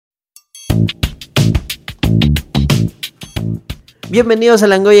Bienvenidos a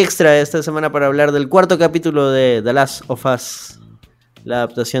Langoy Xtra esta semana para hablar del cuarto capítulo de The Last of Us, la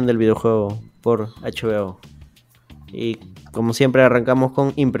adaptación del videojuego por HBO. Y como siempre arrancamos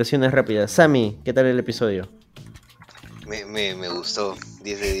con impresiones rápidas. Sammy, ¿qué tal el episodio? Me gustó,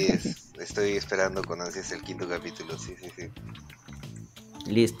 10 de 10. Estoy esperando con ansias el quinto capítulo, sí.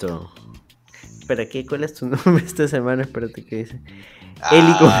 Listo. Espera, ¿cuál es tu nombre esta semana? Espérate, ¿qué dice?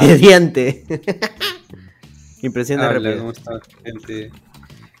 Eli Comediante. Impresiones rápidas. ¿Cómo está, gente?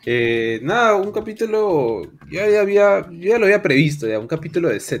 Nada, un capítulo, ya lo había previsto, ya, un capítulo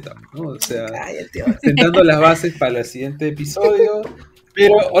de setup, ¿no? O sea, sentando las bases para el siguiente episodio.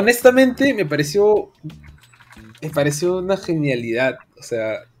 Pero honestamente me pareció una genialidad. O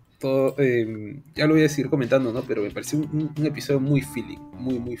sea, todo, ya lo voy a seguir comentando, ¿no? Pero me pareció un episodio muy feeling,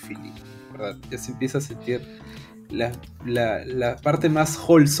 muy feeling, ¿verdad? Ya se empieza a sentir la parte más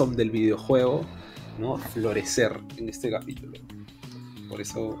wholesome del videojuego, ¿no? Florecer en este capítulo. Por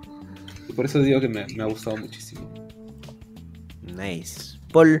eso digo que me ha gustado muchísimo. Nice.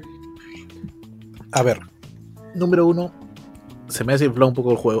 Paul. A ver, número 1, se me ha desinflado un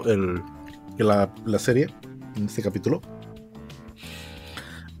poco el juego, la serie en este capítulo.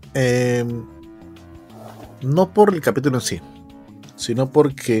 No por el capítulo en sí, sino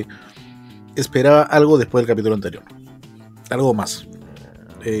porque esperaba algo después del capítulo anterior. Algo más.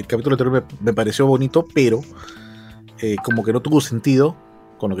 El capítulo anterior me pareció bonito, pero como que no tuvo sentido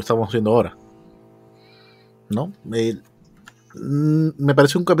con lo que estamos haciendo ahora, ¿no? Me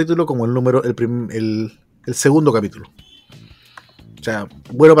pareció un capítulo como el segundo capítulo. O sea,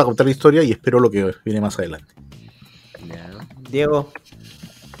 bueno para contar la historia y espero lo que viene más adelante. Yeah. Diego.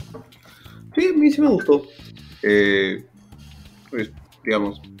 Sí, a mí sí me gustó. Pues,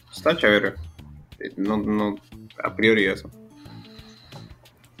 digamos, está chévere. No, a priori eso.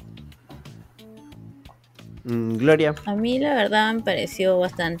 Gloria. A mí la verdad me pareció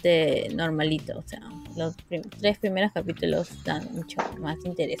bastante normalito, o sea, los 3 primeros capítulos están mucho más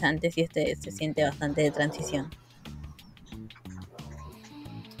interesantes y este se siente bastante de transición.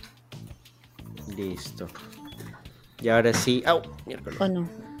 Listo. Y ahora sí. ¡Au! Miércoles. ¿O no?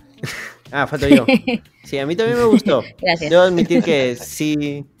 Falto yo. Sí, a mí también me gustó. Gracias. Debo admitir que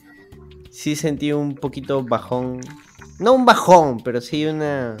sí sentí un poquito bajón. No un bajón, pero sí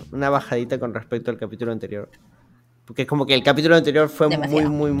una bajadita con respecto al capítulo anterior. Porque es como que el capítulo anterior fue demasiado.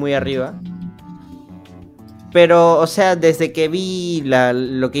 muy arriba. Pero, o sea, desde que vi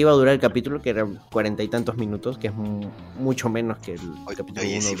lo que iba a durar el capítulo, que eran 40 y tantos minutos, que es mucho menos que el capítulo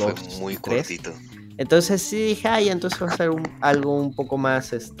 1, sí 2, fue muy 3. cortito. Entonces sí dije, entonces va a ser algo un poco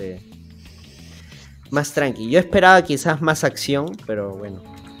más, más tranqui. Yo esperaba quizás más acción, pero bueno.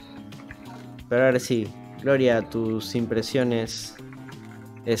 Pero ahora sí, Gloria, tus impresiones,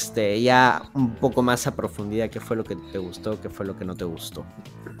 ya un poco más a profundidad, ¿qué fue lo que te gustó, qué fue lo que no te gustó?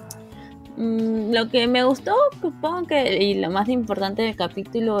 Lo que me gustó, supongo que, y lo más importante del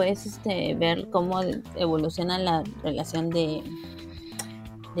capítulo es ver cómo evoluciona la relación de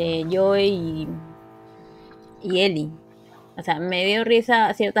Joe y Ellie. O sea, me dio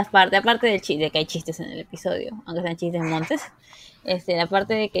risa ciertas partes, aparte del chiste, de que hay chistes en el episodio, aunque sean chistes montes. La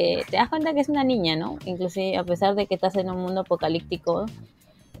parte de que te das cuenta que es una niña, ¿no? Inclusive a pesar de que estás en un mundo apocalíptico,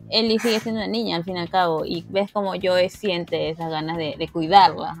 Ellie sigue siendo una niña al fin y al cabo, y ves como Joe siente esas ganas de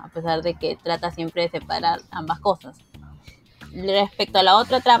cuidarla, a pesar de que trata siempre de separar ambas cosas. Respecto a la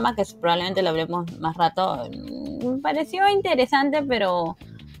otra trama, que probablemente lo hablemos más rato, me pareció interesante, pero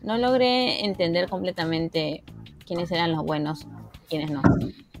no logré entender completamente quiénes eran los buenos, quiénes no.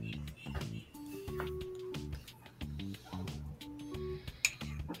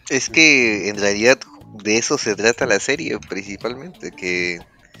 Es que en realidad de eso se trata la serie principalmente, que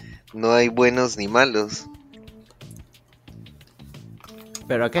no hay buenos ni malos.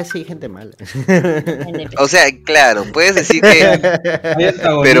 Pero acá sí hay gente mala. O sea, claro, puedes decir que Hay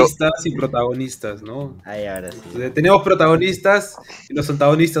antagonistas y protagonistas, ¿no? Ahí ahora sí. Tenemos protagonistas y los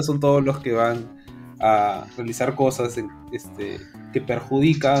antagonistas son todos los que van a realizar cosas que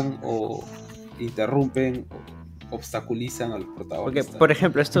perjudican o interrumpen o obstaculizan a los Porque, protagonistas. por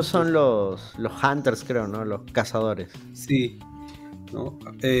ejemplo, estos son los hunters, creo, ¿no? Los cazadores. Sí, ¿no?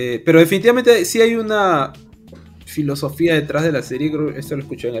 Pero definitivamente sí hay una filosofía detrás de la serie, creo que esto lo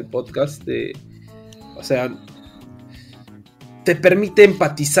escuché en el podcast, o sea, te permite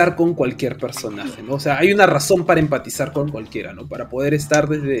empatizar con cualquier personaje, ¿no? O sea, hay una razón para empatizar con cualquiera, ¿no? Para poder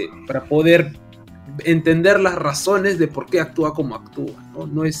para poder entender las razones de por qué actúa como actúa, ¿no?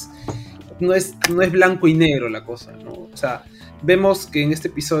 No es blanco y negro la cosa, ¿no? O sea, vemos que en este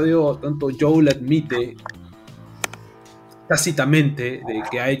episodio tanto Joel admite tácitamente de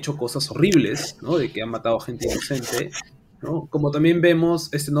que ha hecho cosas horribles, ¿no? De que ha matado gente inocente, ¿no? Como también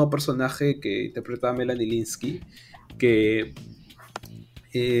vemos este nuevo personaje que interpreta Melanie Linsky, que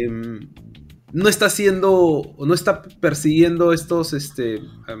no está haciendo, o no está persiguiendo a estos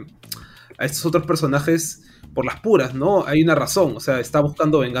otros personajes por las puras, ¿no? Hay una razón, o sea, está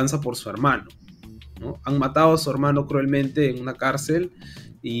buscando venganza por su hermano, ¿no? Han matado a su hermano cruelmente en una cárcel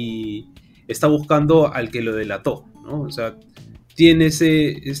y está buscando al que lo delató, ¿no? O sea, tiene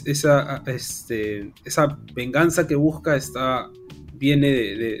esa venganza que busca, viene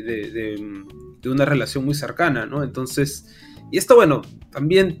de una relación muy cercana, ¿no? Entonces, y esto, bueno,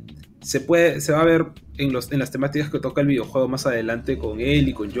 también se va a ver en las temáticas que toca el videojuego más adelante con él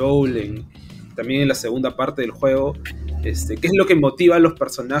y con Joel, también en la segunda parte del juego. ¿Qué es lo que motiva a los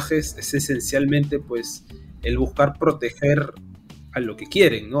personajes? Es esencialmente, pues, el buscar proteger a lo que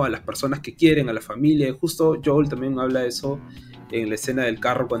quieren, ¿no? A las personas que quieren, a la familia. Y justo Joel también habla de eso en la escena del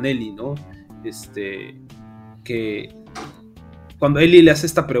carro con Ellie, ¿no? Que cuando Ellie le hace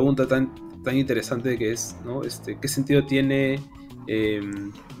esta pregunta tan interesante que es, ¿no? ¿Qué sentido tiene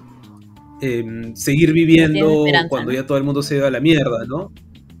seguir viviendo cuando ya todo el mundo se ha ido a la mierda, ¿no?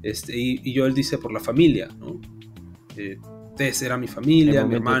 Y Joel dice por la familia, ¿no? Tess era mi familia,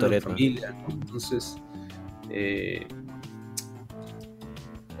 mi hermano, mi familia, ¿no? Entonces,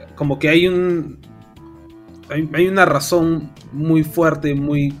 como que hay una razón muy fuerte,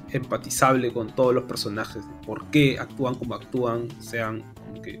 muy empatizable con todos los personajes, de por qué actúan como actúan, sean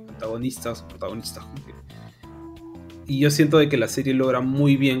como que antagonistas o protagonistas, como que. Y yo siento de que la serie logra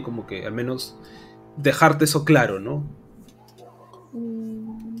muy bien como que al menos dejarte eso claro, ¿no?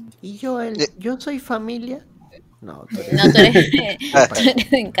 Y yo soy familia. No, tú eres, No, tú eres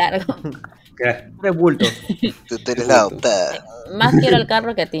de encargo. tú eres bulto. Tú eres la adoptada. Más quiero al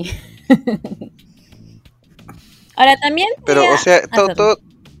carro que a ti. Ahora también. Pero, o sea, todo.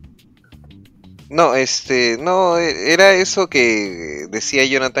 No, no, era eso que decía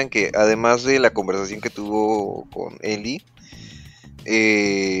Jonathan, que además de la conversación que tuvo con Ellie,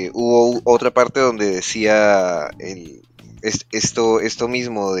 hubo otra parte donde decía esto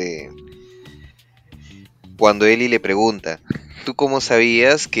mismo de cuando Ellie le pregunta, ¿tú cómo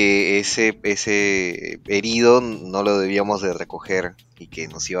sabías que ese herido no lo debíamos de recoger y que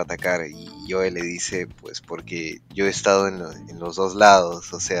nos iba a atacar? Y Joel le dice, pues porque yo he estado en los dos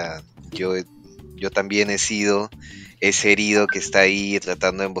lados, o sea, yo también he sido ese herido que está ahí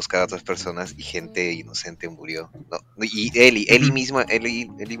tratando de emboscar a otras personas y gente inocente murió, ¿no? Y Ellie misma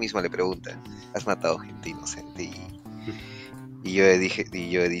le pregunta, ¿has matado gente inocente? Y yo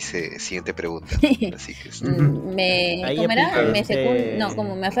dice, siguiente pregunta. Así que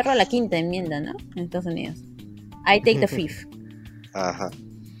como me aferro a la quinta enmienda, ¿no? En Estados Unidos. I take the fifth. Ajá.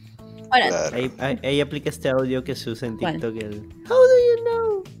 Ahora, Claro. Ahí aplica este audio que se usa en TikTok. ¿cuál? How do you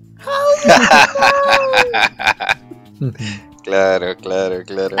know? Claro.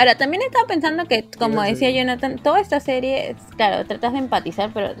 Ahora, también estaba pensando que, como decía Jonathan, toda esta serie, claro, tratas de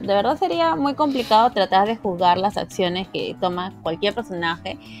empatizar, pero de verdad sería muy complicado tratar de juzgar las acciones que toma cualquier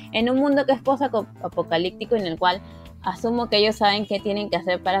personaje en un mundo que es post-apocalíptico, en el cual asumo que ellos saben qué tienen que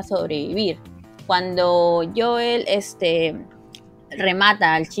hacer para sobrevivir. Cuando Joel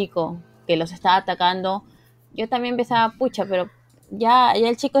remata al chico que los estaba atacando, yo también pensaba, pucha, pero ya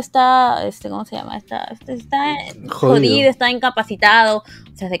el chico está, ¿cómo se llama? Está jodido, está incapacitado, o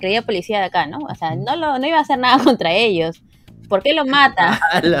sea, se creía policía de acá, ¿no? O sea, no iba a hacer nada contra ellos. ¿Por qué lo mata?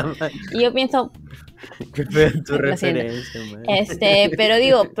 Y yo pienso, qué fea tu referencia, man. Pero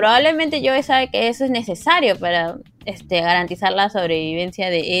digo, probablemente Joe sabe que eso es necesario para garantizar la sobrevivencia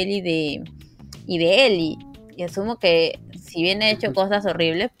de él y de Ellie. Y asumo que si bien he hecho cosas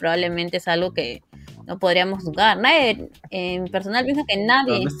horribles, probablemente es algo que no podríamos juzgar. Nadie, en personal pienso que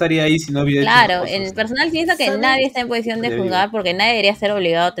nadie. No estaría ahí si no hubiera Claro, hecho cosas. en personal pienso que nadie está en posición de juzgar, porque nadie debería ser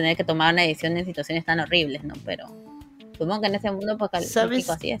obligado a tener que tomar una decisión en situaciones tan horribles, ¿no? Pero supongo que en ese mundo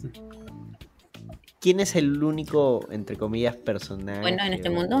apocalíptico así es. ¿Quién es el único, entre comillas, personaje? Bueno, en este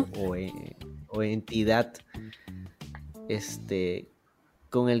mundo. O entidad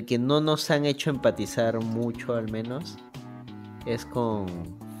con el que no nos han hecho empatizar mucho, al menos, es con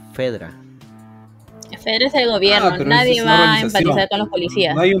Fedra. Fedra es el gobierno, nadie va a empatizar con los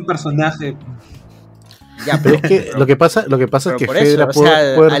policías. No hay un personaje. Ya, pero es que lo que pasa es que Fedra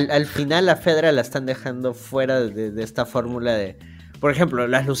al final a Fedra la están dejando fuera de esta fórmula de... Por ejemplo,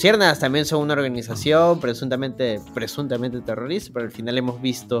 las Luciérnagas también son una organización presuntamente terrorista, pero al final hemos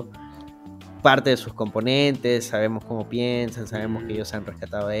visto parte de sus componentes, sabemos cómo piensan, sabemos que ellos han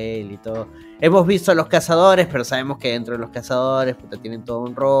rescatado a él y todo. Hemos visto a los cazadores, pero sabemos que dentro de los cazadores tienen todo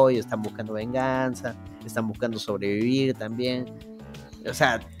un rollo, están buscando venganza, están buscando sobrevivir también. O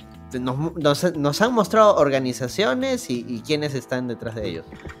sea, nos han mostrado organizaciones y quiénes están detrás de ellos.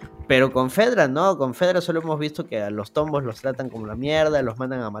 Pero con Fedra no, con Fedra solo hemos visto que a los tombos los tratan como la mierda, los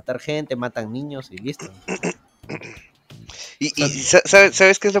mandan a matar gente, matan niños y listo.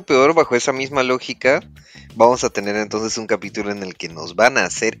 ¿Sabes qué es lo peor? Bajo esa misma lógica, vamos a tener entonces un capítulo en el que nos van a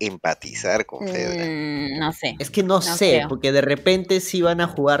hacer empatizar con Fedra. No sé. Es que no sé, creo. porque de repente sí van a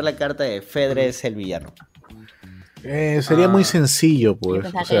jugar la carta de Fedra es el villano. Sería muy sencillo, pues.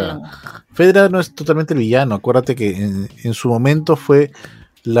 Yo pensaba O que era sea, lo- Fedra no es totalmente el villano. Acuérdate que en su momento fue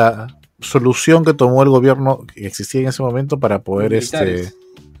la solución que tomó el gobierno que existía en ese momento para poder, Los militares.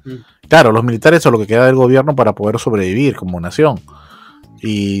 claro, los militares o lo que queda del gobierno para poder sobrevivir como nación.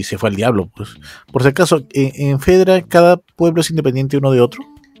 Y se fue al diablo, pues. Por si acaso, en Fedra, ¿cada pueblo es independiente uno de otro?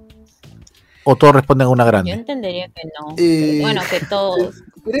 ¿O todos responden a una Yo grande? entendería que no. Eh, Bueno, que todos.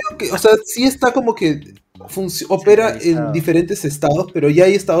 Creo que, o sea, sí está como que opera en Centralizado. diferentes estados, pero ya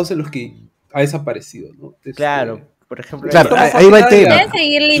hay estados en los que ha desaparecido, ¿no? Claro, por ejemplo, Claro, Estamos ahí va el hablando de- tema. Deben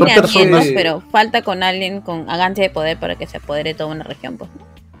seguir Son lineamientos, personas- pero falta con alguien con agancia de poder para que se apodere toda una región, pues.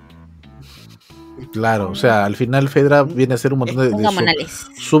 Claro, o sea, al final Fedra viene a ser un montón de Gamonales.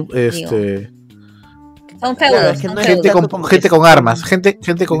 Son Claro, feudos. es que son no es feudos. gente como gente que con son- armas,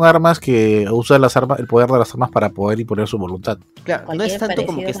 gente con armas que usa las armas, el poder de las armas para poder imponer su voluntad. claro, no Cualquier es tanto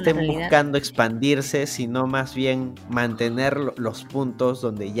como que parecido con la estén realidad. buscando expandirse, sino más bien mantener los puntos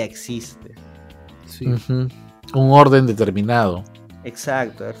donde ya existe. Sí. Ujú. Un orden determinado.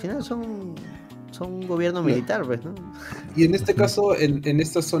 Exacto, al final son un gobierno militar, pues, ¿no? Y en este caso, en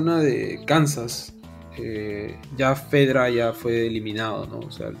esta zona de Kansas, ya Fedra ya fue eliminado, ¿no?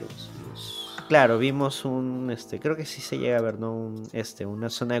 O sea, los... Claro, vimos creo que sí se llega a ver, ¿no? Una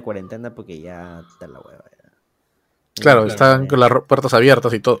zona de cuarentena porque ya está la hueva. Claro, Claro. están con las puertas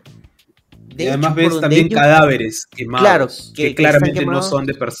abiertas y todo. Y además por ves donde también ellos- cadáveres quemados, Claro, que que claramente están no quemados.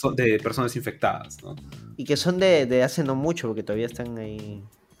 son de personas infectadas, ¿no? Y que son de hace no mucho, porque todavía están ahí.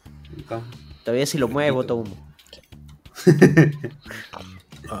 Todavía si lo mueve, bota humo.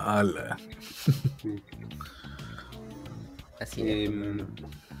 Ala. Así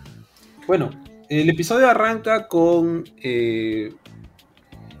Bueno, el episodio arranca con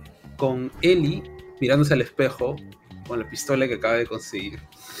Ellie mirándose al espejo con la pistola que acaba de conseguir.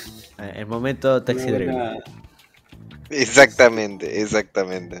 el momento Taxi Una Driver. buena- Exactamente.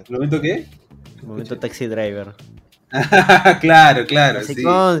 ¿El momento qué? El momento Taxi Driver. Claro, Así sí.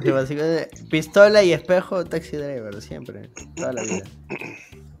 pistola y espejo, Taxi Driver, siempre. Toda la vida.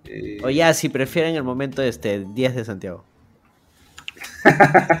 O ya, si prefieren el momento 10 de Santiago.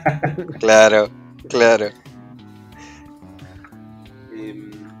 Claro.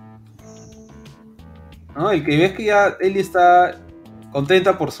 No, el que ves que ya Ellie está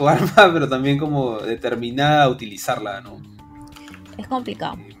contenta por su arma, pero también como determinada a utilizarla, ¿no? Es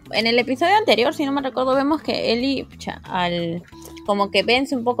complicado. En el episodio anterior, si no me recuerdo, vemos que Ellie, como que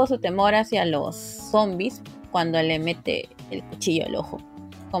vence un poco su temor hacia los zombies cuando le mete el cuchillo al ojo.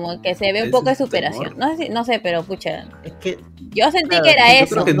 Como que se ve un ¿Es poco de un superación. temor? No sé, pero pucha, Es que yo sentí claro, que era yo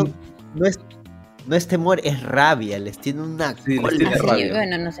eso. creo que no es temor, es rabia. Les tiene una Sí, les cola. tiene Así, rabia.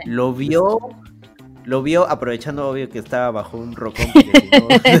 bueno, no sé. Lo vio aprovechando, obvio, que estaba bajo un rocón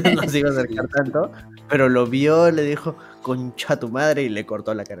porque no se iba a acercar tanto. Pero lo vio, le dijo, concha tu madre, y le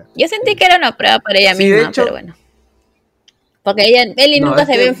cortó la cara. Yo sentí que era una prueba para ella Sí, de misma, hecho- pero bueno. Porque Ellie No, nunca es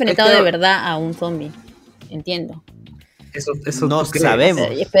se que- había enfrentado es que- de verdad a un zombie. Entiendo. Eso No tú crees. sabemos.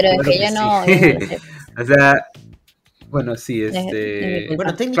 Pero es Claro que que yo no, sí. yo no lo sé. O sea, bueno, sí, Es mi culpa. Bueno,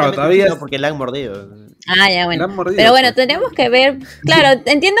 Claro, técnicamente todavía sí, no, es- porque la han mordido. Ah, ya, la bueno. han mordido, Pero bueno, pues. tenemos que ver. Claro,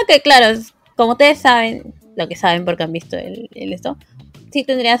 entiendo que, claro, como ustedes saben, lo que saben porque han visto el esto, sí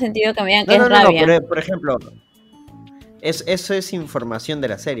tendría sentido que me digan que No, es no, no, rabia. pero, por ejemplo, eso es información de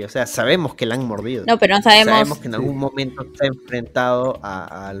la serie. O sea, sabemos que la han mordido. No, pero no sabemos. Que en algún momento se ha enfrentado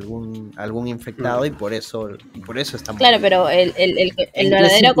a algún infectado y por eso está Claro, mordido. pero el ¿En qué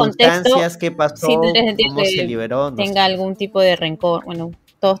verdadero contexto circunstancias, qué pasó, sí tendría sentido cómo se que liberó, no sé. tenga algún tipo de rencor. Bueno,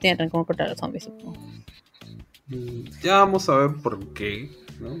 todos tienen rencor contra los zombies, supongo. Ya vamos a ver por qué,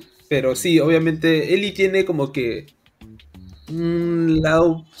 ¿no? Pero sí, obviamente Ellie tiene como que un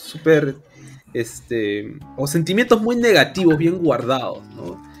lado súper, o sentimientos muy negativos, bien guardados,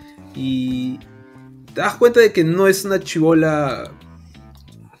 ¿no? Y te das cuenta de que no es una chibola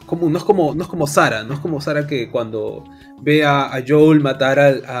no es como Sara, no es como Sara que cuando ve a Joel matar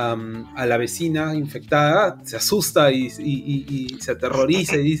a la vecina infectada, se asusta y se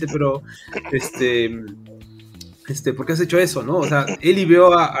aterroriza y dice, pero ¿por qué has hecho eso, no? O sea, Ellie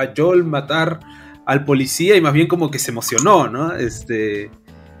vio a Joel matar al policía y más bien como que se emocionó, ¿no?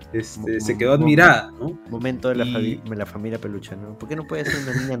 se quedó admirada, ¿no? Momento de la familia peluche, ¿no? ¿Por qué no puede ser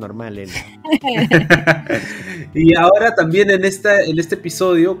una niña normal él? Y ahora también en este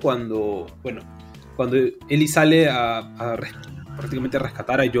episodio, cuando Ellie sale prácticamente a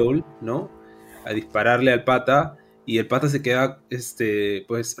rescatar a Joel, ¿no? A dispararle al pata, y el pata se queda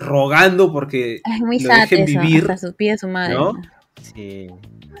pues rogando porque Es muy lo sad dejen eso, vivir, hasta su pie de su madre. ¿no? Sí.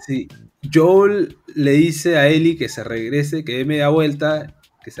 Joel le dice a Ellie que se regrese, que dé media vuelta,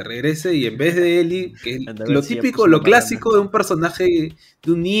 que se regrese, y en vez de Ellie, que lo típico, lo clásico de un personaje,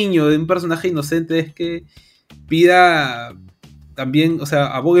 de un niño, de un personaje inocente, es que pida también, o sea,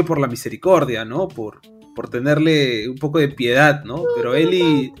 abogue por la misericordia, ¿no? Por tenerle un poco de piedad, ¿no? Pero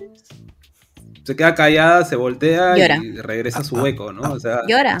Ellie se queda callada, se voltea Llora. y regresa a su hueco, ¿no? O sea,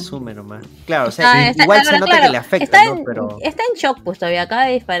 llora. Asume nomás. Claro, o sea, igual se nota que le afecta, está ¿no? Pero... está en shock, pues todavía acaba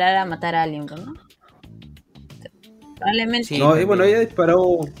de disparar a matar a alguien, ¿no? Probablemente. Sí, no, y bueno, ella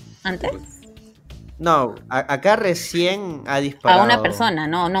disparó ¿Antes? No, acá recién ha disparado. A una persona,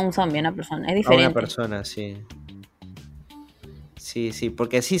 no un zombie, a una persona. Es A diferente. una persona, sí. Sí,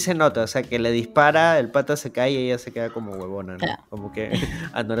 porque sí se nota, o sea, que le dispara, el pata se cae y ella se queda como huevona, ¿no? Claro. Como que,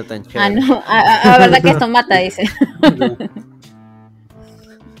 no era tan chévere. No, verdad que esto mata, dice.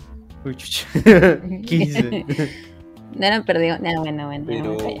 Uy, chucha. 15. No eran perdido. No, bueno.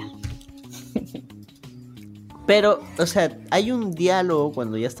 Pero... Pero, o sea, hay un diálogo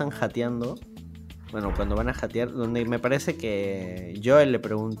cuando ya están jateando. Bueno, cuando van a jatear, donde me parece que Joel le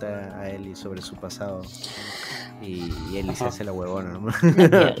pregunta a Ellie sobre su pasado. Y Ellie se hace la huevona, ¿no? No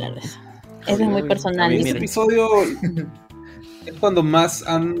quiero hablar de eso. Eso es muy personal. Este episodio es cuando más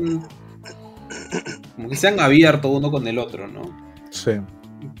como que se han abierto uno con el otro, ¿no? Sí.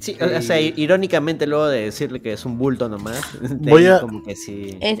 Sí, o sea, irónicamente luego de decirle que es un bulto nomás, como que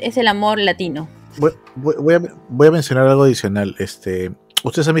sí. Es el amor latino. Voy a mencionar algo adicional.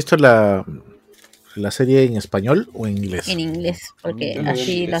 ¿Ustedes han visto la serie en español o en inglés? En inglés, porque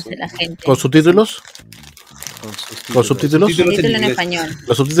así lo hace la gente. ¿Con subtítulos? ¿Con subtítulos? Subtítulos en español.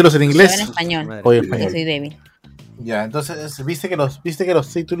 ¿Los subtítulos en inglés? En español. O en español. Yo soy débil. Ya, entonces, ¿viste que los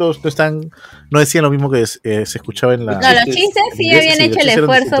títulos no decían lo mismo que se escuchaba en la... No, los chistes sí habían hecho el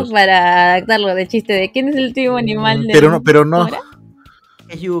esfuerzo para adaptarlo de chiste de quién es el último animal de... Pero no...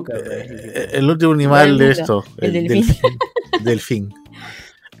 Es yuca. El último animal de esto. El delfín.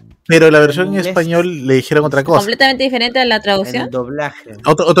 Pero la versión en español le dijeron otra cosa. ¿Completamente diferente a la traducción? En el doblaje.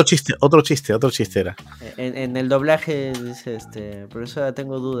 Otro chiste era. En el doblaje dice, profesora,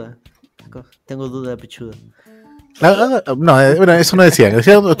 tengo duda. Tengo duda, pechuda. No, bueno, eso no decían.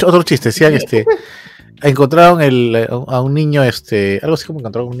 Decían otro chiste. Decían, encontraron a un niño, algo así como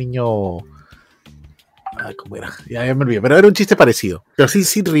encontraron a un niño... Ay, ¿cómo era? Ya me olvidé. Pero era un chiste parecido. Pero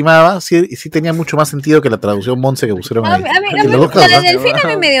sí rimaba, sí tenía mucho más sentido que la traducción Monse que pusieron ahí. La del delfín a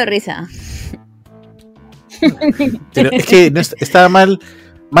mí me dio risa. Pero es que estaba mal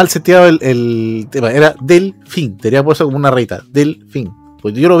seteado el tema. Era delfín. Tenía puesto como una rayita. Delfín.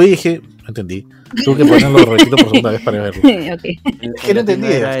 Pues yo lo vi y dije, no entendí. Tuve que ponerlo, repito por segunda vez para verlo. Okay. Es que no entendí.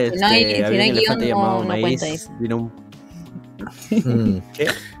 Si no hay guión, no cuenta eso. ¿Qué?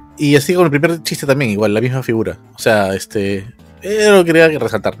 Y así con el primer chiste también, igual, la misma figura. O sea, no quería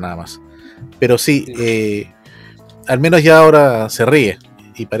resaltar nada más. Pero sí, al menos ya ahora se ríe.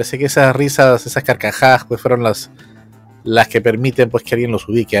 Y parece que esas risas, esas carcajadas, pues fueron las que permiten pues que alguien los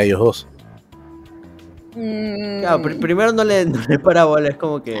ubique a ellos dos. Claro, primero no le para bola, es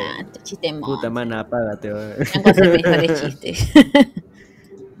como que... chiste puta mana, apágate. No cosas mejores chistes.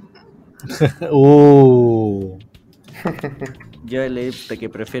 Yo le dije que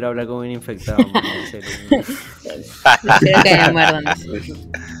prefiero hablar con un infectado. Prefiero que haya muerto.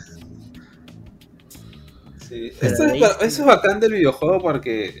 Sí. Eso es bacán del videojuego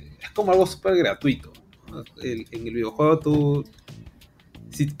porque es como algo súper gratuito. En el videojuego tú,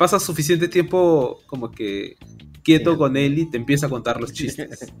 si pasas suficiente tiempo como que quieto con Ellie, te empieza a contar los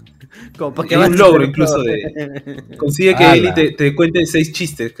chistes. Hay un logro incluso consigue que Ellie te cuente 6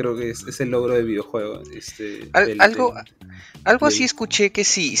 chistes, creo que es el logro del videojuego. Algo así escuché que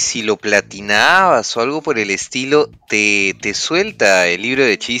si lo platinabas o algo por el estilo, te suelta el libro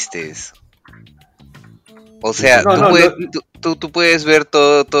de chistes. O sea, tú puedes ver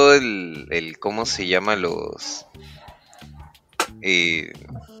todo el ¿cómo se llama?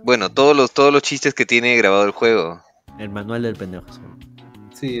 Todos los chistes que tiene grabado el juego. El manual del pendejo.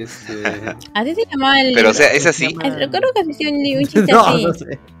 Sí, así se llamaba el... Pero o sea, es así. Recuerdo que se hacía un chiste así. No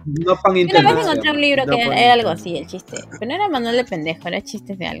sé. No pan Una vez encontré un libro que era algo así, el chiste. Pero no era manual de pendejo, era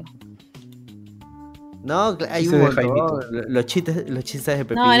chistes de algo. No, hay un montón. Los chistes de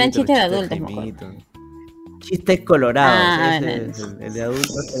Pepito. No, eran chistes de adultos, mejor. Chistes colorados. Bueno. El de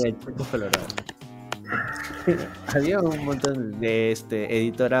adultos era el chistes colorados. Había un montón de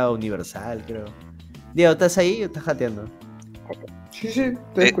editora Universal, creo. Diego, ¿estás ahí o estás jateando? Sí,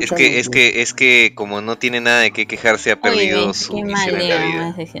 estoy escuchando. Es que como no tiene nada de qué quejarse, ha perdido Oye, su qué mal, misión en la Diego, me vida.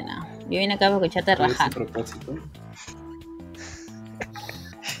 has decepcionado. Yo vine acá para escucharte ¿Cuál es su rajar. propósito?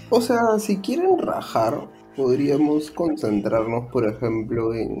 O sea, si quieren rajar, podríamos concentrarnos, por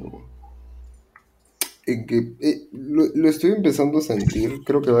ejemplo, en que lo estoy empezando a sentir.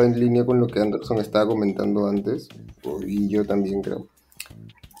 Creo que va en línea con lo que Anderson estaba comentando antes, y yo también creo.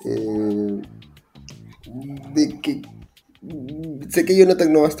 De que sé que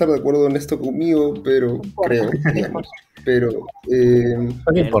Jonathan no va a estar de acuerdo en esto conmigo, pero creo, digamos. Pero No En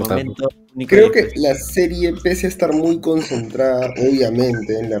el importa. momento único creo y que especial. la serie, pese a estar muy concentrada,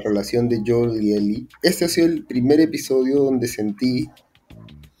 obviamente, en la relación de Joel y Ellie, este ha sido el primer episodio donde sentí,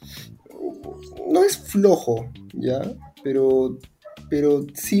 no es flojo, ¿ya? Pero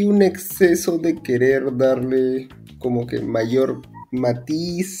sí un exceso de querer darle como que mayor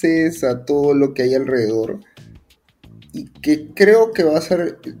matices a todo lo que hay alrededor. Y que creo que va a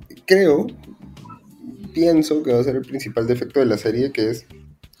ser, pienso que va a ser el principal defecto de la serie, que es,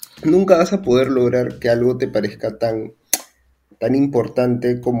 nunca vas a poder lograr que algo te parezca tan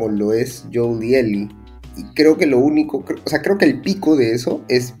importante como lo es Joel y Ellie. Y creo que lo único, o sea, creo que el pico de eso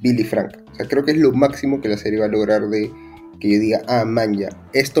es Billy Frank. O sea, creo que es lo máximo que la serie va a lograr de que yo diga, ah, man, ya,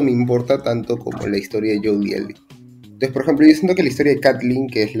 esto me importa tanto como la historia de Joel y Ellie. Entonces, por ejemplo, yo siento que la historia de Kathleen,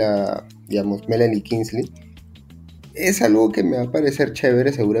 que es la, digamos, Melanie Kingsley, es algo que me va a parecer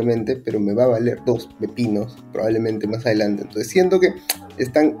chévere seguramente, pero me va a valer 2 pepinos probablemente más adelante. Entonces siento que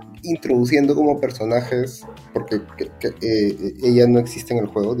están introduciendo como personajes, porque ella no existe en el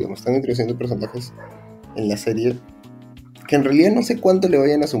juego, digamos, están introduciendo personajes en la serie que en realidad no sé cuánto le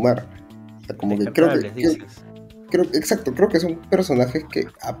vayan a sumar. O sea, como que Descartables, dices. creo que son personajes que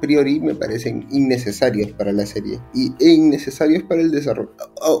a priori me parecen innecesarios para la serie e innecesarios para el desarrollo.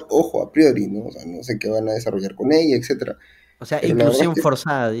 Ojo, a priori, ¿no? O sea, no sé qué van a desarrollar con ella, etcétera. O sea, Pero la verdad inclusión es que,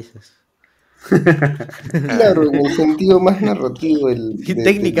 forzada, dices. claro, en el sentido más narrativo Y del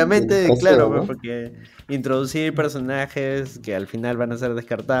técnicamente, paseo, claro, ¿no? porque introducir personajes que al final van a ser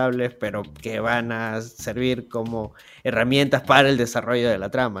descartables, pero que van a servir como herramientas para el desarrollo de la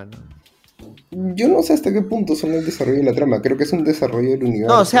trama, ¿no? Yo no sé hasta qué punto son el desarrollo de la trama, creo que es un desarrollo del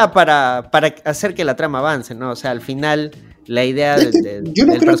universo. No, o sea, para hacer que la trama avance, ¿no? O sea, al final la idea Es que yo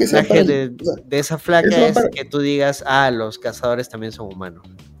no del creo que sea para personaje o sea, de esa flaca eso va es para... que tú digas, ah, los cazadores también son humanos.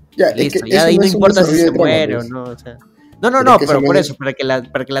 Ya, Y es que listo, ya eso de ahí no no es un importa si desarrollo se de trama, muere o pues. no, o sea. No, Pero es que eso pero no por es... eso, para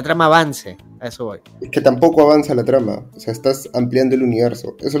que la trama avance, a eso voy. Es que tampoco avanza la trama, o sea, estás ampliando el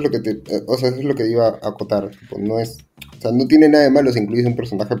universo. Eso es lo que eso es lo que iba a acotar. Tipo, no es, o sea, no tiene nada de malo si incluyes un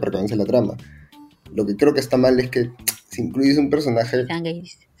personaje para que avance la trama. Lo que creo que está mal es que si incluyes un personaje Sean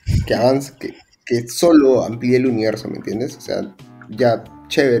gays. que avance, que solo amplíe el universo, ¿me entiendes? O sea, ya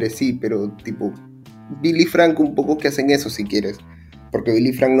chévere, sí, pero tipo Billy Frank un poco que hacen eso si quieres, porque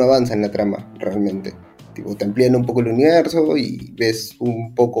Billy Frank no avanza en la trama realmente. Tipo, te amplían un poco el universo y ves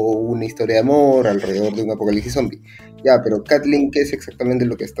un poco una historia de amor alrededor de un apocalipsis zombie. Ya, pero Kathleen, ¿qué es exactamente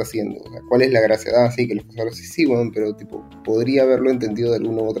lo que está haciendo? O sea, ¿cuál es la gracia? Ah, sí, que los cazadores sí, bueno, pero tipo, podría haberlo entendido de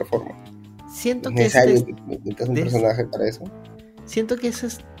alguna u otra forma. Siento ¿Es que necesario que metas un de- personaje para eso? siento que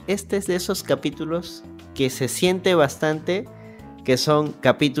este es de esos capítulos que se siente bastante que son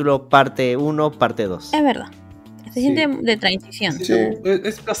capítulo parte 1, parte 2. Es verdad. Se Sí. siente de transición. Sí, Sí.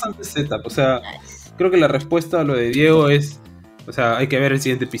 es bastante setup, o sea, creo que la respuesta a lo de Diego es, o sea, hay que ver el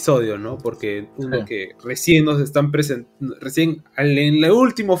siguiente episodio, ¿no? Porque uno Sí. que recién nos están presentando, recién en el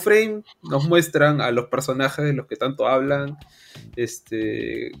último frame nos muestran a los personajes de los que tanto hablan,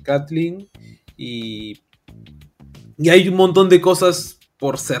 Kathleen, y hay un montón de cosas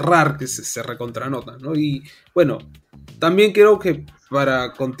por cerrar que se recontranotan, ¿no? Y bueno, también creo que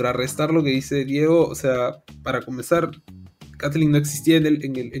para contrarrestar lo que dice Diego, o sea, para comenzar, Kathleen no existía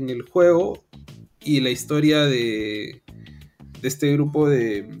en el juego y la historia de este grupo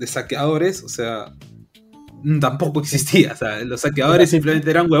de saqueadores, o sea, tampoco existía. O sea, los saqueadores simplemente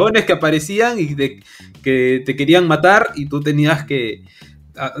eran huevones que aparecían y que te querían matar y tú tenías que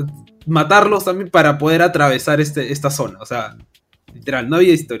matarlos también para poder atravesar esta zona. O sea, literal, no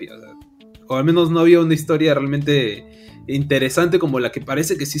había historia. O al menos no había una historia realmente interesante como la que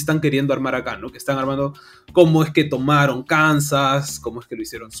parece que sí están queriendo armar acá, ¿no? Que están armando cómo es que tomaron Kansas, cómo es que lo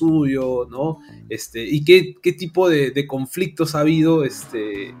hicieron suyo, ¿no? Y qué tipo de conflictos ha habido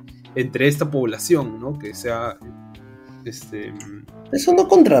entre esta población, ¿no? Que sea Eso no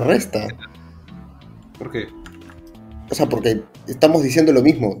contrarresta. ¿por qué? O sea, porque estamos diciendo lo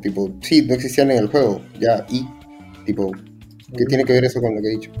mismo, tipo, sí, no existían en el juego, ya, y, tipo, ¿qué tiene que ver eso con lo que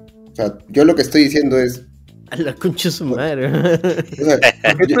he dicho? O sea, yo lo que estoy diciendo es... A la concha de su madre. O sea,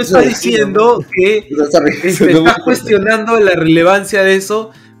 Porque tú estás diciendo que estás cuestionando la relevancia de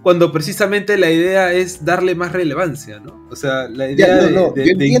eso cuando precisamente la idea es darle más relevancia, ¿no? O sea, la idea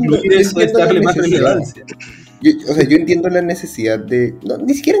de incluir eso es darle más relevancia. Yo entiendo la necesidad de... No,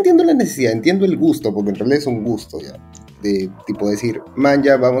 ni siquiera entiendo la necesidad, entiendo el gusto, porque en realidad es un gusto ya. De tipo decir, man,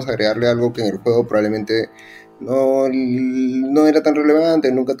 ya vamos a agregarle algo que en el juego probablemente no era tan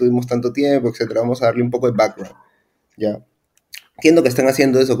relevante, nunca tuvimos tanto tiempo, etcétera. Vamos a darle un poco de background, ya. Entiendo que están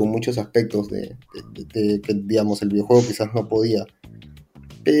haciendo eso con muchos aspectos de que, digamos, el videojuego quizás no podía.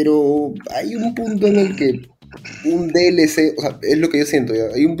 Pero hay un punto en el que un DLC, o sea, es lo que yo siento, ya.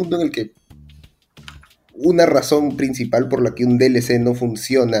 Hay un punto en el que una razón principal por la que un DLC no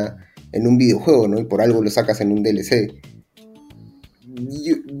funciona en un videojuego, ¿no? Y por algo lo sacas en un DLC.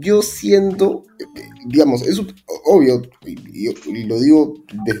 Yo siento, digamos, es obvio, y lo digo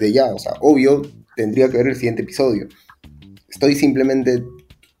desde ya, o sea, obvio tendría que ver el siguiente episodio. Estoy simplemente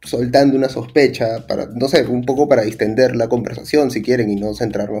soltando una sospecha para, no sé, un poco para distender la conversación, si quieren, y no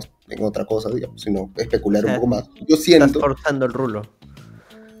centrarnos en otra cosa, digamos, sino especular un poco más. Yo siento... Estás forzando el rulo.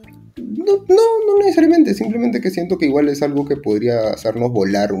 No necesariamente, simplemente que siento que igual es algo que podría hacernos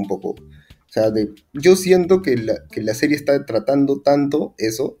volar un poco. O sea, yo siento que la serie está tratando tanto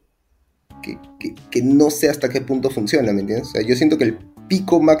eso que no sé hasta qué punto funciona, ¿me entiendes? O sea, yo siento que el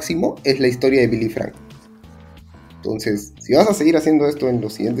pico máximo es la historia de Billy Frank. Entonces, si vas a seguir haciendo esto en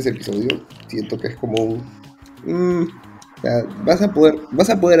los siguientes episodios, siento que es como un... o sea, ¿vas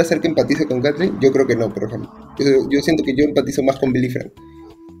a poder hacer que empatice con Kathleen? Yo creo que no, por ejemplo. Yo siento que yo empatizo más con Billy Frank.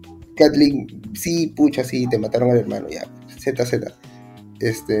 Kathleen, sí, pucha, sí, te mataron al hermano, ya, ZZ.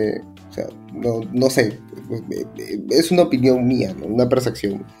 O sea, no sé, es una opinión mía, ¿no? Una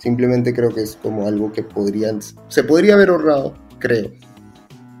percepción. Simplemente creo que es como algo que se podría haber ahorrado, creo.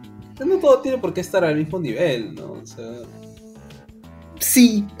 No todo tiene por qué estar al mismo nivel, ¿no? O sea...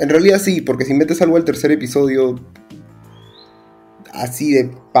 Sí, en realidad sí, porque si metes algo al tercer episodio así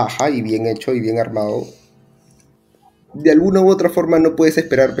de paja y bien hecho y bien armado, de alguna u otra forma no puedes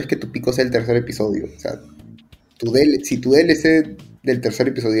esperar pues, que tu pico sea el tercer episodio. O sea, si tu DLC del tercer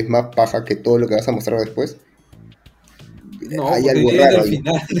episodio es más paja que todo lo que vas a mostrar después, no, hay algo raro ahí.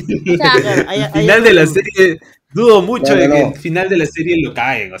 El final de la serie, dudo mucho de que el final de la serie lo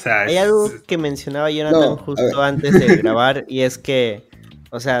caen. O sea, hay algo que mencionaba Jonathan justo antes de grabar, y es que,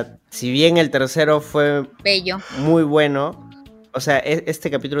 o sea, si bien el tercero fue bello, muy bueno, o sea, este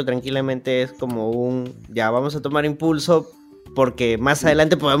capítulo tranquilamente es como ya vamos a tomar impulso porque más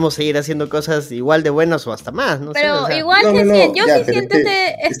adelante podemos seguir haciendo cosas igual de buenas o hasta más, ¿no? Pero sé, o sea, igual yo sí siento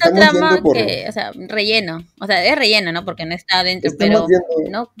esta trama que, o sea, relleno, o sea, es relleno, ¿no? Porque no está adentro, pero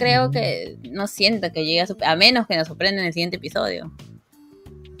no creo que, no siento que llegue a menos que nos sorprenda en el siguiente episodio.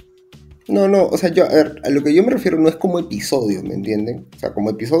 No, o sea, a lo que yo me refiero no es como episodio, ¿me entienden? O sea, como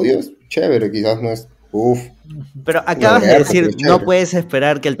episodio es chévere, quizás no es... Pero acabas de decir, no puedes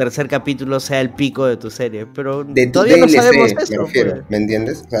esperar que el tercer capítulo sea el pico de tu serie, pero todavía DLC, no sabemos eso, me refiero, pues. ¿Me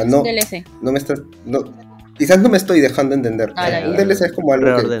entiendes? O sea, no me estás... quizás no me estoy dejando entender. Un DLC es como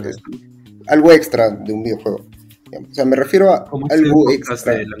algo que es algo extra de un videojuego. O sea, me refiero a algo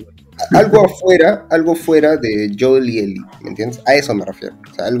extra. Algo fuera de Joel y Ellie, ¿me entiendes? A eso me refiero.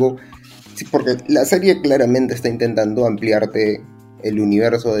 O sea, algo... Sí, porque la serie claramente está intentando ampliarte el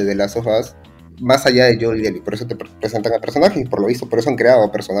universo de The Last of Us más allá de Joel y Ellie. Por eso te presentan a personajes y por lo visto por eso han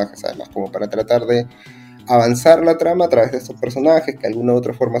creado personajes, además, como para tratar de avanzar la trama a través de estos personajes que de alguna u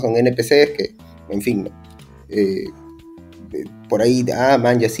otra forma son NPCs que, en fin, por ahí,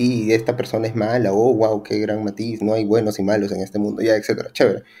 man, ya sí, esta persona es mala, oh, wow, qué gran matiz, no hay buenos y malos en este mundo, ya, etcétera,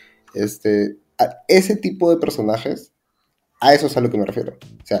 chévere. Ese tipo de personajes, a eso es a lo que me refiero.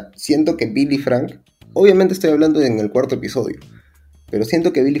 O sea, siento que Billy y Frank, obviamente estoy hablando en el cuarto episodio, pero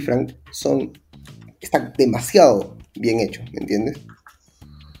siento que Billy y Frank están demasiado bien hechos, ¿me entiendes?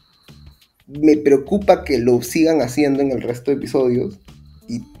 Me preocupa que lo sigan haciendo en el resto de episodios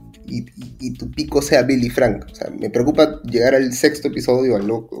y tu pico sea Billy Frank. O sea, me preocupa llegar al sexto episodio,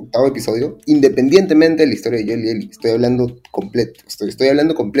 al octavo episodio, independientemente de la historia de Joel y Ellie. Estoy hablando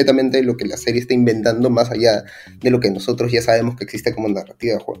completamente de lo que la serie está inventando más allá de lo que nosotros ya sabemos que existe como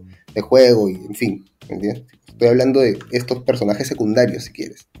narrativa de juego y en fin, ¿me entiendes? Estoy hablando de estos personajes secundarios, si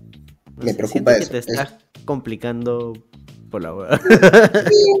quieres. Me preocupa eso. Que te estás complicando por la hueá.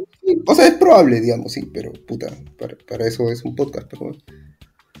 Sí, o sea, es probable, digamos, sí, pero puta, para eso es un podcast, pero...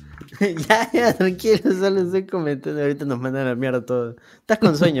 ya, tranquilo, solo estoy comentando. Ahorita nos mandan a la mierda todo. Estás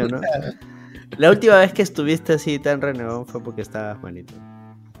con sueño, ¿no? La última vez que estuviste así tan renegón fue porque estabas malito.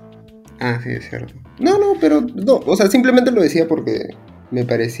 Ah, sí, es cierto. No, pero no, o sea, simplemente lo decía porque me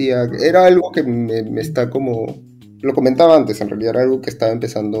parecía, era algo que me está como, lo comentaba antes, en realidad era algo que estaba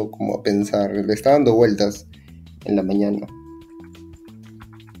empezando como a pensar, le estaba dando vueltas en la mañana.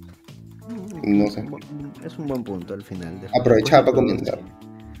 No sé. Es un buen punto al final. Aprovechaba para comentar.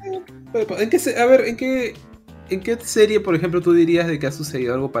 ¿En qué serie, por ejemplo, tú dirías de que ha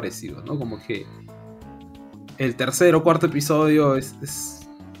sucedido algo parecido, ¿no? Como que el tercer o cuarto episodio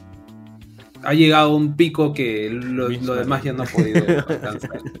ha llegado a un pico que lo demás ya no ha podido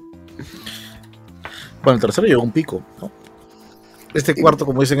alcanzar. Bueno, el tercero llegó a un pico, ¿no? Este cuarto,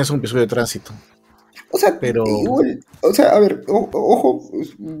 como dicen, es un episodio de tránsito. O sea, pero igual, o sea, a ver, ojo,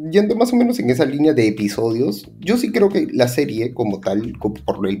 yendo más o menos en esa línea de episodios, yo sí creo que la serie como tal,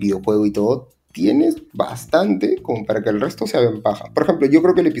 por el videojuego y todo, tienes bastante como para que el resto se haga en paja. Por ejemplo, yo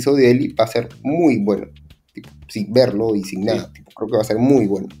creo que el episodio de Ellie va a ser muy bueno, tipo, sin verlo y sin nada, tipo, creo que va a ser muy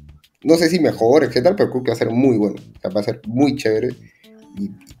bueno. No sé si mejor, etcétera, pero creo que va a ser muy bueno. O sea, va a ser muy chévere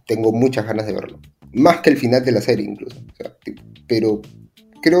y tengo muchas ganas de verlo. Más que el final de la serie, incluso. O sea, tipo, pero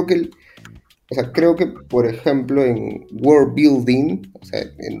creo que creo que, por ejemplo, en world building, o sea,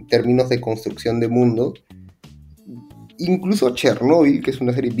 en términos de construcción de mundo, incluso Chernobyl, que es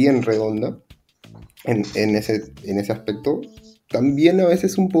una serie bien redonda en ese aspecto, también a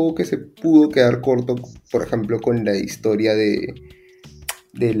veces un poco que se pudo quedar corto, por ejemplo, con la historia de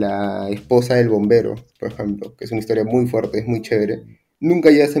la esposa del bombero, por ejemplo, que es una historia muy fuerte, es muy chévere.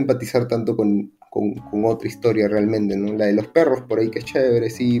 Nunca llegas a empatizar tanto con otra historia realmente, ¿no? La de los perros, por ahí que es chévere,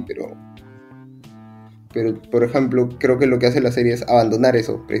 sí, pero por ejemplo, creo que lo que hace la serie es abandonar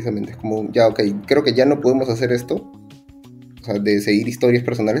eso, precisamente. Es como, ya, ok, creo que ya no podemos hacer esto, o sea, de seguir historias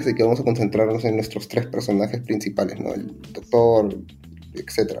personales, y que vamos a concentrarnos en nuestros 3 personajes principales, ¿no? El doctor,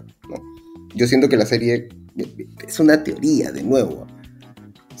 etcétera, ¿no? Yo siento que la serie es una teoría, de nuevo.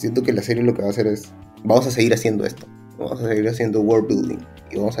 Siento que la serie lo que va a hacer es, vamos a seguir haciendo esto, vamos a seguir haciendo world building,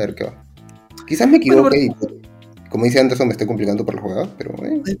 y vamos a ver qué va. Quizás me equivoque, y como dice Anderson, me estoy complicando por la jugada, pero...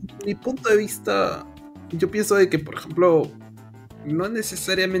 Desde mi punto de vista, yo pienso de que, por ejemplo, no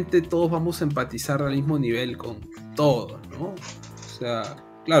necesariamente todos vamos a empatizar al mismo nivel con todo, ¿no? O sea,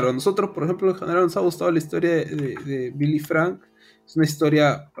 claro, a nosotros, por ejemplo, en general nos ha gustado la historia de Billy Frank. Es una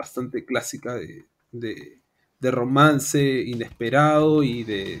historia bastante clásica de romance inesperado y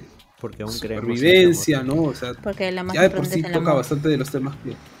de porque aún supervivencia, ¿no? O sea, porque la más ya de por sí es el toca amor. Bastante de los temas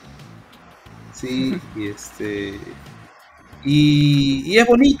que... Sí, y es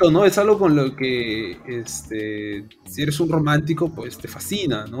bonito, ¿no? Es algo con lo que, si eres un romántico, pues te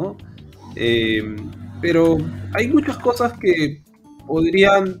fascina, ¿no? Pero hay muchas cosas que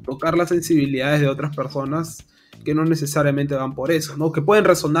podrían tocar las sensibilidades de otras personas que no necesariamente van por eso, ¿no? Que pueden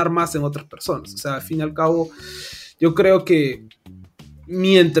resonar más en otras personas. O sea, al fin y al cabo, yo creo que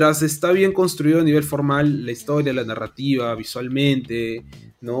mientras está bien construido a nivel formal la historia, la narrativa, visualmente,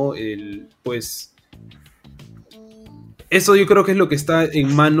 ¿no? Pues eso yo creo que es lo que está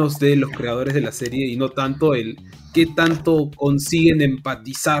en manos de los creadores de la serie y no tanto el qué tanto consiguen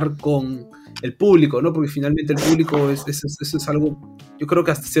empatizar con el público, ¿no? Porque finalmente el público eso es algo, yo creo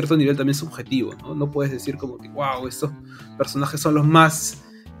que hasta cierto nivel también subjetivo, ¿no? No puedes decir como que, wow, estos personajes son los más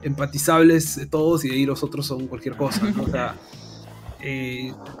empatizables de todos y de ahí los otros son cualquier cosa, ¿no? O sea,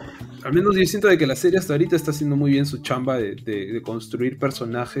 al menos yo siento de que la serie hasta ahorita está haciendo muy bien su chamba de construir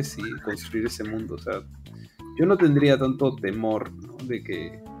personajes y construir ese mundo. O sea, yo no tendría tanto temor, ¿no? de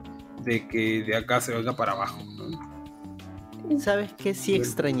que de acá se venga para abajo, ¿no? ¿Sabes qué? Sí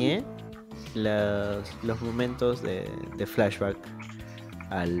extrañé los momentos de flashback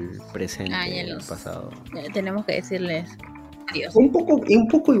al presente y al pasado. Tenemos que decirles adiós. Un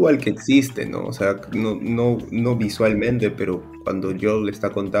poco igual que existe, ¿no? O sea, no visualmente, pero cuando Joel le está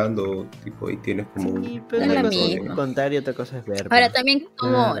contando, tipo, ahí tienes como... Sí, pero es una lo cosa es mismo. contar y otra cosa es ver. Ahora también,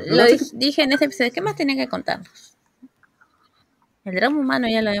 como dije en ese episodio, ¿qué más tenía que contarnos? El drama humano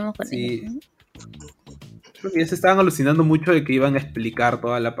ya lo vimos con ellos, ¿no? Creo que ya se estaban alucinando mucho de que iban a explicar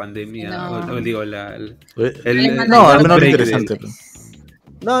toda la pandemia. No. Al al menos interesante.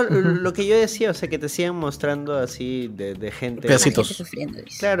 No, lo que yo decía, o sea, que te sigan mostrando así de gente. Pedacitos. Gente sufriendo,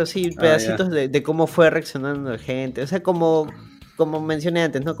 dice. Claro, sí, pedacitos de cómo fue reaccionando la gente. O sea, como mencioné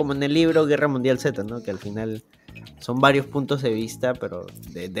antes, ¿no? Como en el libro Guerra Mundial Z, ¿no? Que al final son varios puntos de vista, pero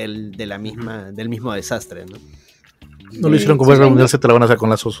del mismo desastre, ¿no? No lo hicieron como Guerra Mundial Z, la van a hacer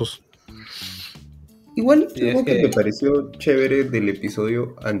con las osos. Igual, Sí, algo es que que- me pareció chévere del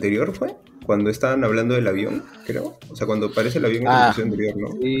episodio anterior fue cuando estaban hablando del avión, creo. O sea, cuando aparece el avión en el episodio anterior, ¿no?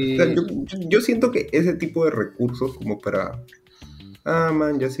 Sí. O sea, yo siento que ese tipo de recursos como para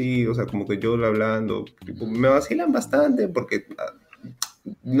man, ya sí, o sea, como que yo hablando, tipo, me vacilan bastante porque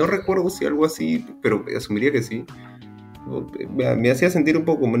no recuerdo si algo así, pero asumiría que sí. Me hacía sentir un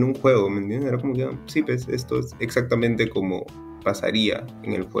poco como en un juego, ¿me entiendes? Era como que, sí, pues esto es exactamente como pasaría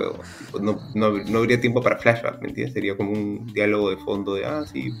en el juego. Tipo, no habría tiempo para flashback, ¿me entiendes? Sería como un diálogo de fondo de,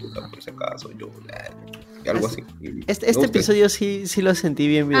 sí, puta, por si acaso, yo, algo así. Este episodio sí lo sentí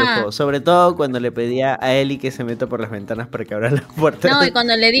bien videojuego, sobre todo cuando le pedía a Ellie que se meta por las ventanas para que abra las puertas. No, y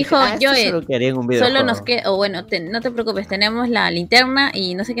cuando le dijo, esto se lo quería en un videojuego. solo nos queda, o bueno, no te preocupes, tenemos la linterna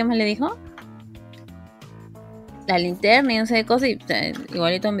y no sé qué más le dijo. La linterna y no sé qué cosa, y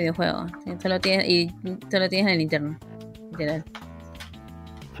igualito un videojuego. Solo tienes la linterna. Literal.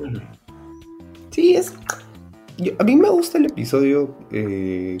 Sí, a mí me gusta el episodio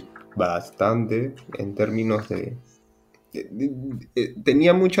bastante en términos de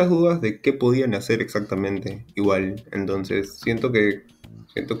tenía muchas dudas de qué podían hacer exactamente igual. Entonces siento que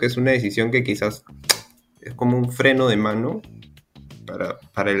es una decisión que quizás es como un freno de mano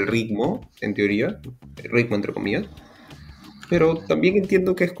para el ritmo, en teoría, el ritmo entre comillas, pero también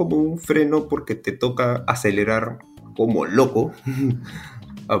entiendo que es como un freno porque te toca acelerar como loco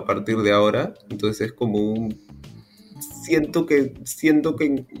a partir de ahora. Entonces es como un siento que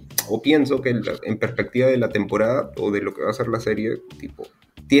o pienso que en perspectiva de la temporada o de lo que va a ser la serie, tipo,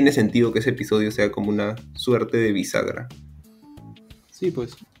 tiene sentido que ese episodio sea como una suerte de bisagra. Sí,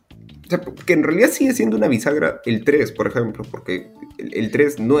 pues. O sea, que en realidad sigue siendo una bisagra el 3, por ejemplo, porque el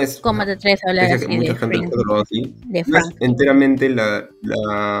 3 no es... Combate 3 habla así mucha de gente Frank. lo ve así, De no es Frank. enteramente la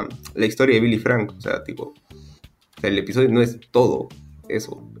historia de Billy Frank. O sea, tipo, el episodio no es todo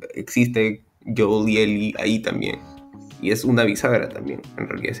eso. Existe Joel y Ellie ahí también. Y es una bisagra también, en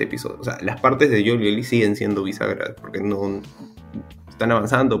realidad, ese episodio. O sea, las partes de Joel y Ellie siguen siendo bisagras, porque no están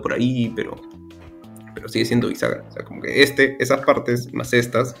avanzando por ahí, pero sigue siendo bisagra. O sea, como que esas partes más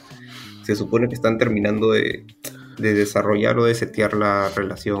estas se supone que están terminando de desarrollar o de setear la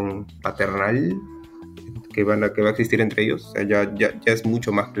relación paternal que va a existir entre ellos. O sea, ya es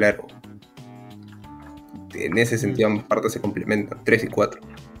mucho más claro. En ese sentido, ambas partes se complementan, 3 y 4.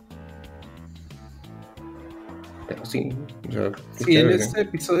 Pero sí, o sea, sí, en este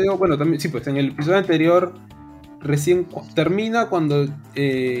episodio, bueno, también, sí, pues en el episodio anterior recién termina cuando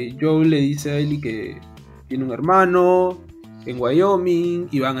Joe le dice a Ellie que tiene un hermano en Wyoming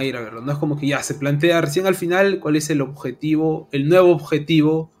y van a ir a verlo. No es como que ya se plantea recién al final cuál es el objetivo, el nuevo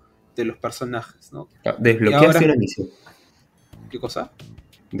objetivo de los personajes, ¿no? Desbloqueaste una misión. ¿Qué cosa?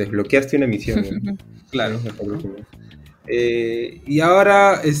 Desbloqueaste una misión. Claro. Y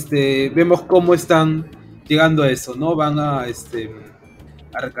ahora vemos cómo están llegando a eso, ¿no? Van a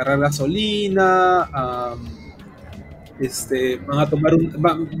recargar gasolina, van a tomar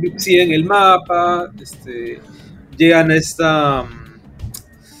siguen el mapa, llegan a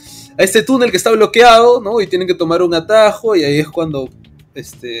este túnel que está bloqueado, ¿no? Y tienen que tomar un atajo, y ahí es cuando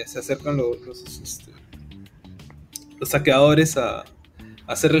se acercan los saqueadores a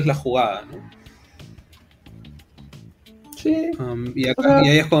hacerles la jugada, ¿no? Sí. Y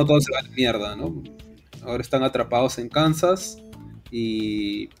ahí es cuando todo se va a la mierda, ¿no? Ahora están atrapados en Kansas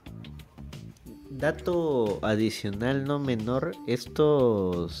y... Dato adicional no menor,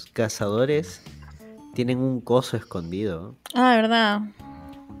 estos cazadores tienen un coso escondido. Verdad.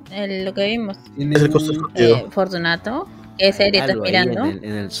 Lo que vimos. Es el costo escondido. Fortunato. ¿Qué serie estás Algo ahí mirando? en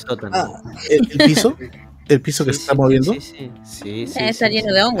el sótano. ¿El piso? ¿El piso que se está moviendo? Sí. Está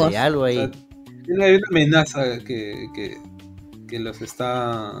lleno de hongos. Hay algo ahí. O sea, hay una amenaza que los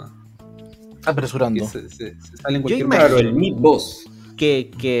está Apresurando. que se sale en Yo cualquier imagino Claro, el Meat Boss.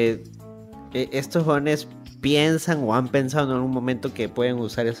 que estos jóvenes piensan o han pensado en algún momento que pueden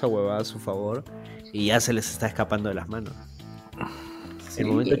usar esa huevada a su favor y ya se les está escapando de las manos. El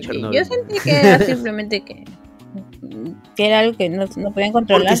momento Chernobyl. Yo sentí que era simplemente que era algo que no podían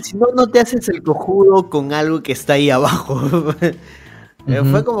controlar. Porque si no te haces el cojudo con algo que está ahí abajo.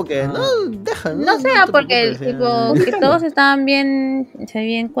 Fue como que, deja. No sé, porque tipo que todos estaban bien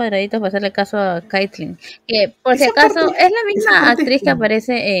cuadraditos para hacerle caso a Caitlyn. Que por si acaso es la misma actriz que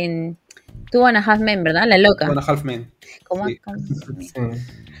aparece en Two and a Half Men, ¿verdad? La loca. Two and a Half Men. ¿Cómo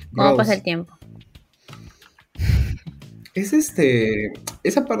Rose. pasa el tiempo? Es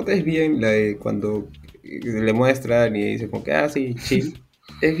esa parte es bien la de cuando le muestran y dice como que, sí, chill.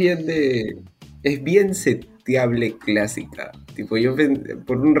 Es bien seteable clásica. Tipo, yo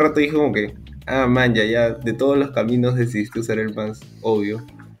por un rato dije como que, man, ya, de todos los caminos decidiste usar el más obvio.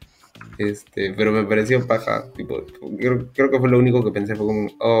 Pero me pareció paja. Tipo, creo que fue lo único que pensé, fue como,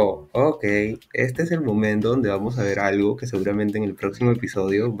 ok, este es el momento donde vamos a ver algo que seguramente en el próximo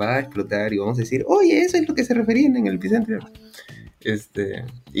episodio va a explotar y vamos a decir, oye, eso es lo que se referían en el episodio anterior.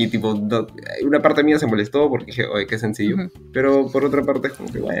 Y tipo, una parte mía se molestó porque dije, oye, qué sencillo. Pero por otra parte es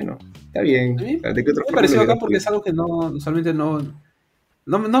como que, bueno, está bien. A mí ¿De qué otra me forma pareció lo acá hubieras porque es podido? algo que usualmente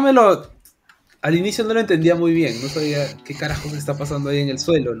no me lo... Al inicio no lo entendía muy bien, no sabía qué carajos está pasando ahí en el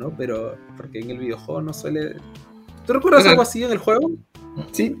suelo, ¿no? Pero, porque en el videojuego no suele... ¿Tú recuerdas O sea, algo así en el juego?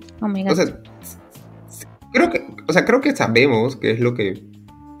 Sí, Oh my o god. sea, creo que sabemos qué es lo que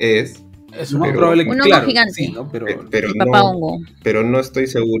es, Es Lo un más pero- probable que, Un hongo claro, gigante. sí, ¿no? Pero pero El papá hongo. no estoy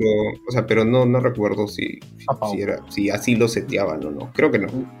seguro, o sea, pero no recuerdo si Papá. si así lo seteaban o no. Creo que no.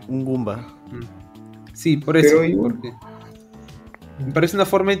 Un Goomba. sí, por eso. Pero igual. Porque me parece una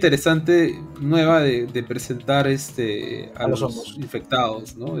forma interesante, nueva de presentar a los los hongos.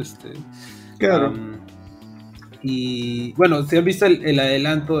 infectados, ¿no? Claro. Y bueno, si han visto el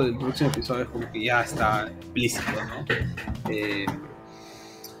adelanto del próximo episodio, es como que ya está explícito, ¿no?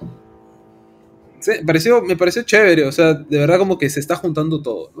 Sí, me pareció chévere, o sea, de verdad como que se está juntando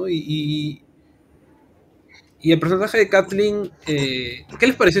todo, ¿no? Y el personaje de Kathleen, ¿qué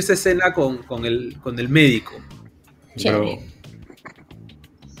les pareció esa escena con el médico? Chévere.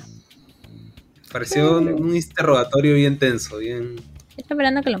 Pareció un interrogatorio bien tenso, bien... Estoy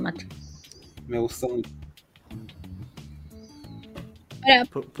esperando que lo mate. Me gustó mucho. Ahora,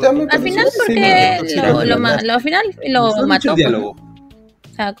 Ya me al pareció final, esa porque escena al final Me lo gustó mucho mató. el diálogo.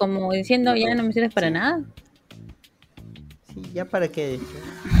 O sea, como diciendo, ya no me sirves para nada. Sí, ¿ya para qué?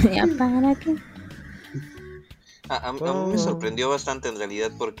 Ya, ¿para qué? A mí me sorprendió bastante en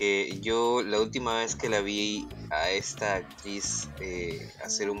realidad porque yo la última vez que la vi a esta actriz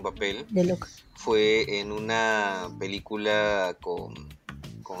hacer un papel De loca. fue en una película con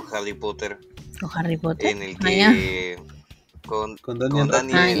Harry Potter Con Harry Potter. en el Ah, ya. que Con Daniel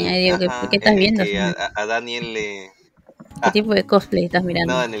Radcliffe. Ah, ya, digo, ¿qué estás en el viendo, que señor? a Daniel le... ¿Qué tipo de cosplay estás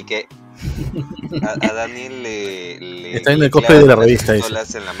mirando? No, en el que a Daniel le Está en el le cosplay de la clavan revista, unas dice.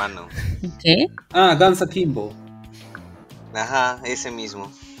 pistolas en la mano. ¿Qué? Ah, Guns Akimbo. Ajá, ese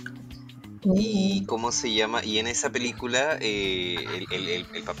mismo. Uh. Y cómo se llama, y en esa película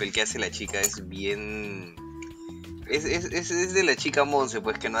el papel que hace la chica es bien... Es de la chica Monse,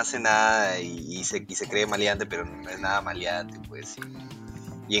 pues que no hace nada y se cree maleante, pero no es nada maleante, pues.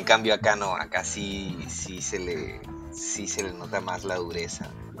 Y en cambio acá no, acá sí se le nota más la dureza.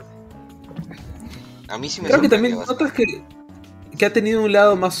 A mí sí me Creo que también sorprendió notas que ha tenido un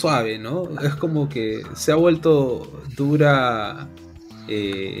lado más suave, ¿no? Es como que se ha vuelto dura.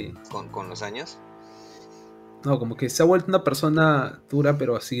 con los años. No, como que se ha vuelto una persona dura,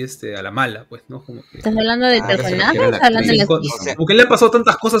 pero así a la mala, pues, ¿no? Como que, ¿Estás hablando del Ah, personaje o era la estás hablando de la actriz. actriz? O sea, como que le han pasado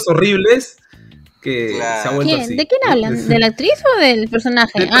tantas cosas horribles que Claro. se ha vuelto ¿Quién? así. ¿De quién ¿no? hablan? ¿De la actriz o del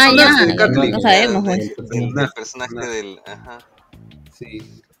personaje? Del Ah, personaje, ya, de Kathleen. no sabemos, pues. Del personaje del... Ajá. Sí.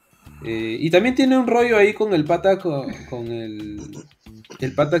 Y también tiene un rollo ahí con el pata, con el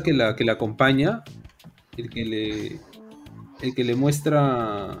pata que la acompaña, el que le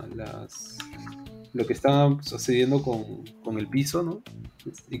muestra lo que está sucediendo con el piso, ¿no?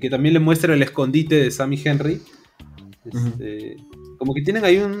 Y que también le muestra el escondite de Sammy Henry. Como que tienen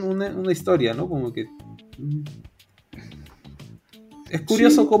ahí una historia, ¿no? Como que... Es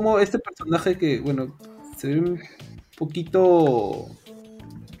curioso cómo este personaje que, bueno, se ve un poquito...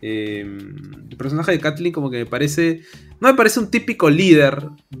 el personaje de Kathleen como que no me parece un típico líder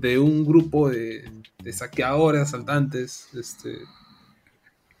de un grupo de saqueadores, asaltantes.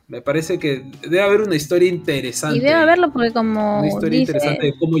 Me parece que debe haber una historia interesante. Y debe haberlo porque como Una historia dice, interesante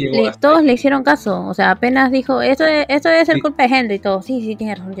de cómo llegó hasta todos ahí. le hicieron caso. O sea, apenas dijo, esto debe ser culpa de Henry y todo. Sí,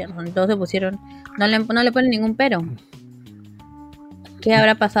 tiene razón. Y todos se pusieron, no le ponen ningún pero. ¿Qué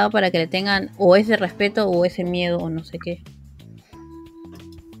habrá pasado para que le tengan o ese respeto o ese miedo o no sé qué?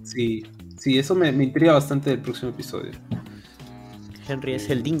 Sí, eso me intriga bastante del próximo episodio. Henry es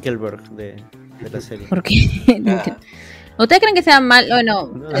el Dinkelberg de la serie. ¿Por qué? Ah. ¿Ustedes creen que sea mal?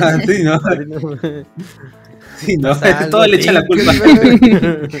 Bueno, Sí, ¿no? Sí, ¿no? Pasa Todo algo, le echa la culpa.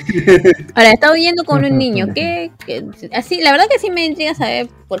 ahora está huyendo con un niño. Así, la verdad que sí me intriga saber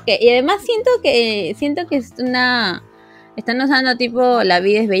por qué. Y además siento que es están usando tipo la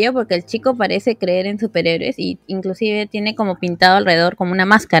vida es bella porque el chico parece creer en superhéroes y inclusive tiene como pintado alrededor como una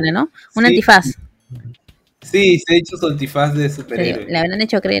máscara, ¿no? Un Sí. antifaz. Sí, se ha hecho su antifaz de Le superhéroe. habrán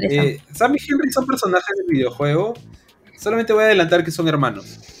hecho creer eso. Sam y Henry son personajes del videojuego. Solamente voy a adelantar que son hermanos.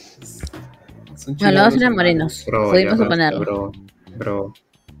 Son No, los dos chilenos, eran morenos. Bro, Pudimos ya suponerlo. Bro.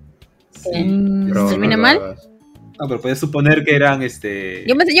 ¿Se termina no mal? lo hagas. No, pero puedes suponer que eran Yo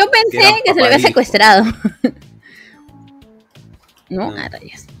pensé eran que se lo había papadijos. secuestrado. No, No.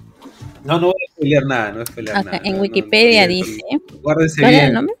 rayos. No voy a spoilear nada, no voy a spoilear Acá nada. en no, Wikipedia no, dice. Guárdense ¿Cuál era bien.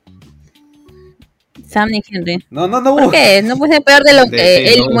 el nombre? Sam ni Henry. No ¿Por busques. qué? No puede ser peor de lo que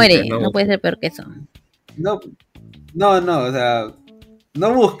Sí, él no muere. busques, no No puede ser peor que eso. No, o sea,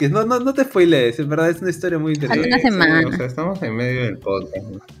 no busques, no te spoilees, en verdad es una historia muy interesante. Una semana. O sea, estamos en medio del podcast.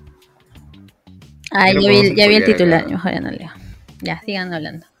 ¿No? Ay, No ya podemos vi el spoilear titular. acá. Mejor ya no leo. Ya, sigan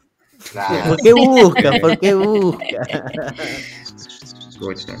hablando. ¿Por qué busca? ¿Por qué busca?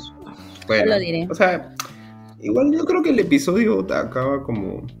 Escucha. Yo Bueno, lo diré. o sea, igual yo creo que el episodio acaba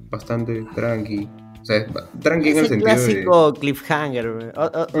como bastante tranqui. O sea, tranqui en el Ese sentido clásico cliffhanger,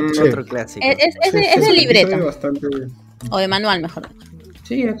 otro clásico. Es de episodio libreto. bastante... O de manual, mejor dicho.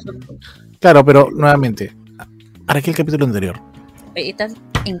 Sí, exacto. Claro, pero nuevamente, ¿para qué el capítulo anterior? Oye, estás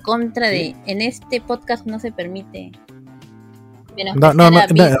en contra de... En este podcast no se permite... No, a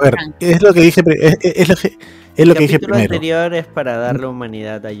ver, es lo que dije, es lo que dije El capítulo primero. anterior es para darle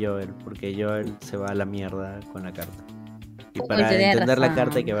humanidad a Joel, porque Joel se va a la mierda con la carta. Y para tenés entender la razón.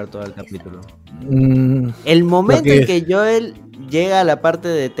 carta hay que ver todo el capítulo. Mm, El momento Lo en que Joel llega a la parte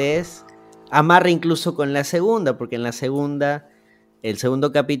de Tess, amarra incluso con la segunda, porque en la segunda, el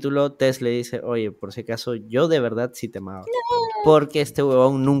segundo capítulo, Tess le dice, oye, por si acaso, yo de verdad sí te amaba. Porque este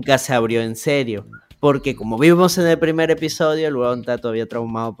huevón nunca se abrió en serio. Porque como vimos en el primer episodio, el huevón está todavía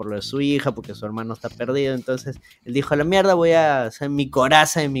traumado por lo de su hija, porque su hermano está perdido. Entonces él dijo, a la mierda, voy a hacer mi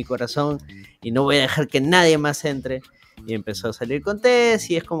coraza en mi corazón y no voy a dejar que nadie más entre. Y empezó a salir con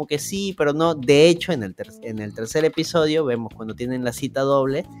Tess y es como que sí, pero no. De hecho, en el tercer episodio vemos cuando tienen la cita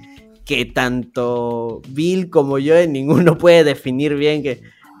doble que tanto Bill como yo en ninguno puede definir bien que...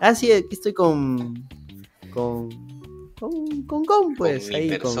 Ah, sí, aquí estoy con pues Con mi ahí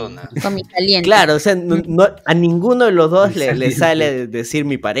persona. Con mi caliente. Claro, o sea, a ninguno de los dos le Saliente. sale decir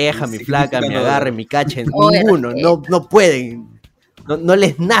mi pareja, mi Sí, flaca, mi significa agarre, nada. mi cache, Oye, ninguno, no pueden, no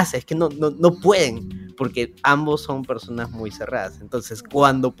les nace, es que no pueden, porque ambos son personas muy cerradas. Entonces,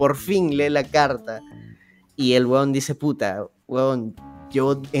 cuando por fin lee la carta y el weón dice, puta, weón,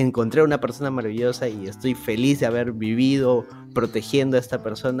 yo encontré a una persona maravillosa y estoy feliz de haber vivido protegiendo a esta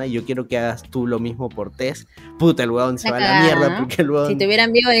persona y yo quiero que hagas tú lo mismo por Tess. Puta, el weón se va a la mierda, ¿no? Porque el weón si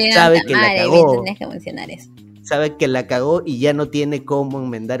tuvieran vivo sabe que la cagó. Tendrías que mencionar eso. Sabe que la cagó y ya no tiene cómo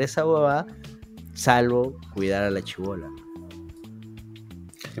enmendar esa huevada, salvo cuidar a la chibola.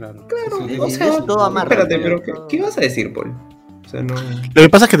 Claro, Sí, o o sea, sea, todo amarra, espérate, todo. pero ¿qué vas a decir, Paul? O sea, no... Lo que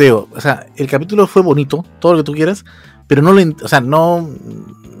pasa es que te digo, o sea, el capítulo fue bonito, todo lo que tú quieras, pero no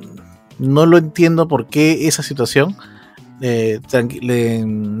lo entiendo por qué esa situación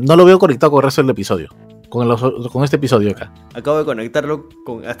no lo veo conectado con el resto del episodio, con este episodio acá. Acabo de conectarlo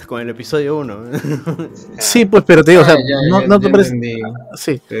hasta con el episodio 1. Sí, pues, pero te digo, o sea, no te ya parece. entendí,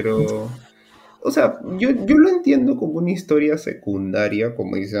 Sí. pero... O sea, yo lo entiendo como una historia secundaria,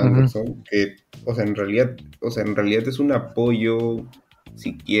 como dice Anderson, que, o sea, en realidad es un apoyo,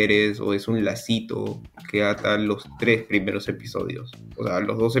 si quieres, o es un lacito que ata los 3 primeros episodios. O sea,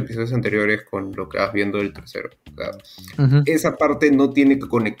 los 2 episodios anteriores con lo que vas viendo del tercero. O sea, esa parte no tiene que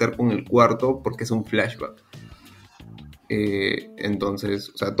conectar con el cuarto porque es un flashback. Entonces,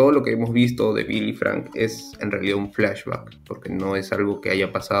 o sea, todo lo que hemos visto de Bill y Frank es en realidad un flashback, porque no es algo que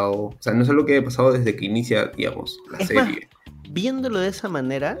haya pasado, o sea, no es algo que haya pasado desde que inicia, digamos, la Es serie. más, viéndolo de esa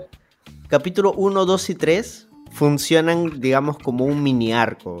manera, capítulo 1, 2 y 3 funcionan, digamos, como un mini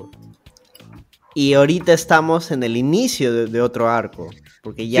arco. Y ahorita estamos en el inicio de otro arco,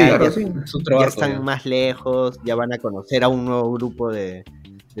 porque ya, Sí, claro, ya, sí. es otro ya arco, están ya. más lejos, ya van a conocer a un nuevo grupo de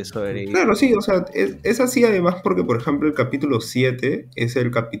sobrevivientes. Claro, sí, o sea, es así además porque, por ejemplo, el capítulo 7 es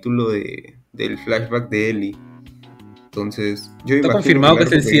el capítulo del flashback de Ellie. Entonces, yo ¿Está imagino confirmado que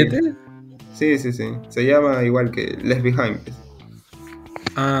el es el arco 7? Sí, se llama igual que Left Behind.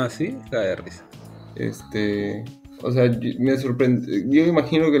 Ah, sí, cae de risa. O sea, me sorprende. Yo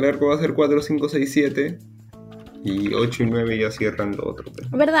imagino que el arco va a ser 4, 5, 6, 7. Y 8 y 9 ya cierran lo otro. Pero...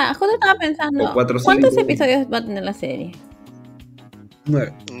 ¿Verdad? Justo estaba pensando, O 4, 5. ¿cuántos episodios va a tener la serie?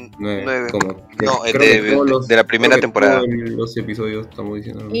 9. 9. No, de la primera temporada. Los episodios estamos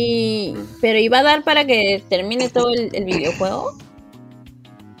diciendo. Pero ¿iba a dar para que termine todo el videojuego?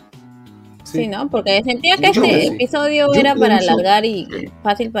 Sí, ¿no? Porque sentía que Yo este sí. episodio Yo era para pienso alargar y que-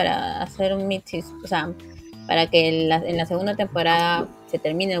 fácil para hacer un mix, o sea, para que en la segunda temporada se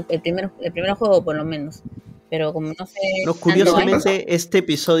termine el primer juego por lo menos. Pero como no sé, No, tanto hay, curiosamente, este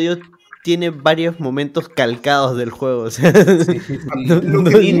episodio tiene varios momentos calcados del juego. O sea, Lo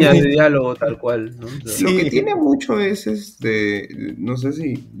que Línea tiene- de diálogo tal cual, ¿no? O sea, Sí. Lo que tiene mucho es no sé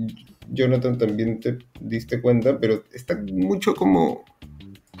si Jonathan también te diste cuenta, pero está mucho como,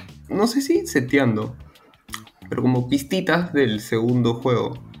 no sé si seteando, pero como pistitas del segundo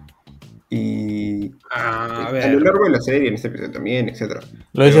juego. Y A a ver. lo largo de la serie, en este episodio también, etcétera.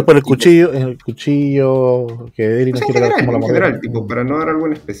 Lo dice Pero, por el tipo, cuchillo que Eri o no sea, en quiere ver general, cómo la en mordieron. general, tipo, para no dar algo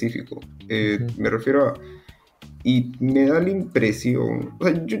en específico. Me refiero a... Y me da la impresión... O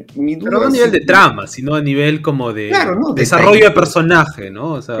sea, mi Pero duda no a nivel sí- de trama, sino a nivel como de Claro, no, desarrollo detalles. de personaje,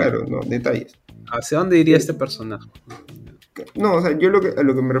 ¿no? O sea, Claro, no, detalles. ¿hacia dónde iría este personaje? No, o sea, yo a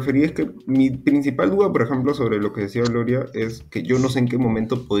lo que me refería es que mi principal duda, por ejemplo, sobre lo que decía Gloria, es que yo no sé en qué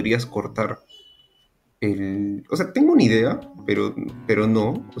momento podrías cortar el... O sea, tengo una idea, pero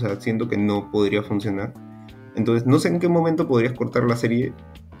no. O sea, siento que no podría funcionar. Entonces, no sé en qué momento podrías cortar la serie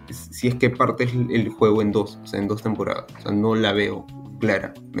si es que partes el juego en dos, o sea, en dos temporadas. O sea, no la veo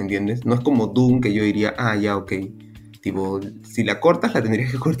clara, ¿me entiendes? No es como Doom que yo diría, ah, ya, ok. Tipo, si la cortas, la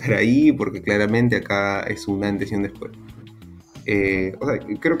tendrías que cortar ahí, porque claramente acá es un antes y un después. O sea,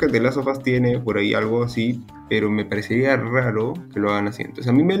 creo que The Last of Us tiene por ahí algo así, pero me parecería raro que lo hagan así. Entonces,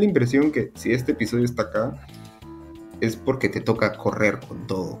 a mí me da la impresión que si este episodio está acá, es porque te toca correr con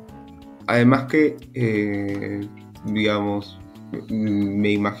todo. Además que, digamos,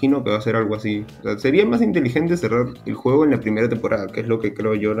 me imagino que va a ser algo así. O sea, sería más inteligente cerrar el juego en la primera temporada, que es lo que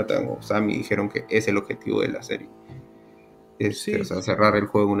creo Jonathan o Sammy dijeron que es el objetivo de la serie. Sí. O sea, cerrar el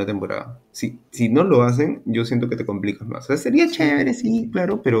juego en una temporada. Si no lo hacen, yo siento que te complicas más. O sea, sería chévere, sí,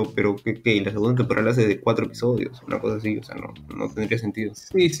 claro, pero que la segunda temporada la hace de 4 episodios, una cosa así, o sea, no tendría sentido.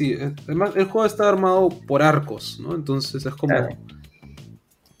 Sí, sí. Además, el juego está armado por arcos, ¿no? Entonces es como... Claro.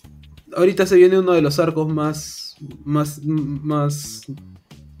 Ahorita se viene uno de los arcos más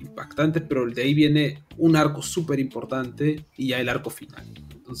impactantes, pero de ahí viene un arco súper importante y ya el arco final.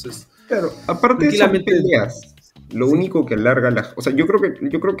 Entonces, Claro, aparte de son peleas, lo único que alarga las... O sea, yo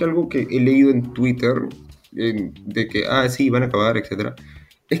creo que algo que he leído en Twitter, de que, sí, van a acabar, etcétera,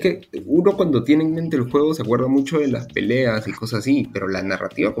 es que uno cuando tiene en mente el juego se acuerda mucho de las peleas y cosas así, pero la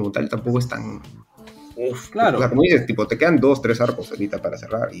narrativa como tal tampoco es tan... claro. O sea, como dices, tipo, te quedan 2, 3 arcos ahorita para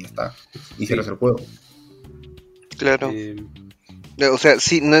cerrar y ya está. Y cierras el juego. Claro. O sea,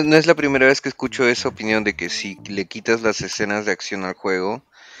 sí, no es la primera vez que escucho esa opinión de que si le quitas las escenas de acción al juego,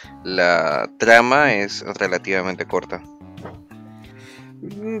 la trama es relativamente corta.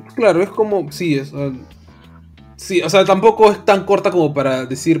 Claro, es como... Sí, sí, o sea, tampoco es tan corta como para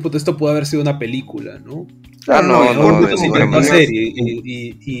decir, puta, esto puede haber sido una película, ¿no? Claro, no, En algún momento de se ninguna intentó manera. hacer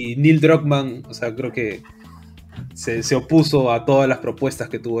y Neil Druckmann, o sea, creo que se opuso a todas las propuestas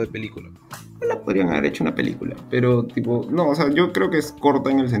que tuvo de película. La podrían haber hecho una película, pero tipo, no, o sea, yo creo que es corta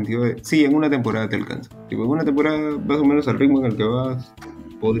en el sentido de, sí, en una temporada te alcanza. Tipo, en una temporada más o menos al ritmo en el que vas,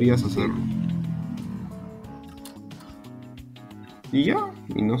 podrías hacerlo. Y ya,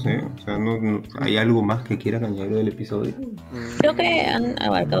 y no sé, o sea, no, ¿hay algo más que quieran añadir del episodio? Creo que han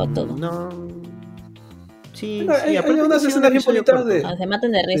abarcado todo. No. Sí, Bueno, hay aparte unas que sí, un escenas bien episodio bonitas corto. de... Se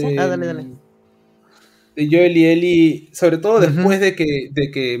matan de risa. Dale. De Joel y Ellie, sobre todo después de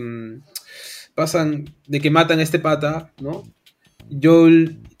que pasan, de que matan a este pata, ¿no?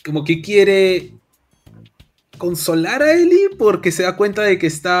 Joel como que quiere consolar a Ellie porque se da cuenta de que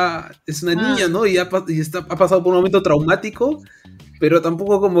es una niña, ¿no? Y ha pasado por un momento traumático, pero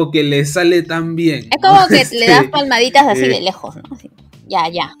tampoco como que le sale tan bien. Es como que le das palmaditas así de lejos, ¿no? Así,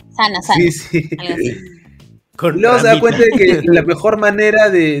 ya, sana. Sí. Algo así. Y luego se da cuenta de que la mejor manera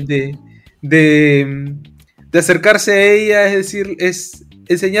de acercarse a ella es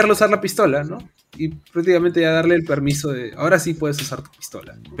enseñarle a usar la pistola, ¿no? Y prácticamente ya darle el permiso de, ahora sí puedes usar tu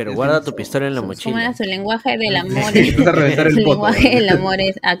pistola. Pero guarda tu pistola en la Como mochila. era su lenguaje del amor. Vas a reventar el Su poto, lenguaje ¿no? del amor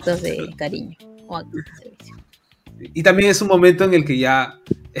es actos de cariño o actos de servicio. Y también es un momento en el que ya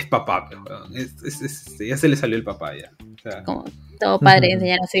es papá, pero, ya se le salió el papá ya. O sea, Como todo padre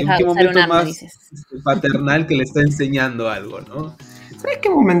enseñar a su hija a ¿en qué usar un momento arma, más dices. paternal que le está enseñando algo, ¿no? ¿Sabes qué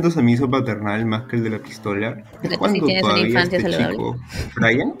momento se me hizo paternal más que el de la pistola? Es Sí, cuando tienes una todavía infancia este saludable. chico,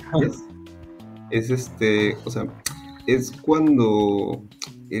 Brian, o sea, es cuando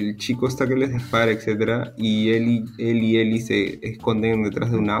el chico está que les dispara, etcétera, y él y Ellie se esconden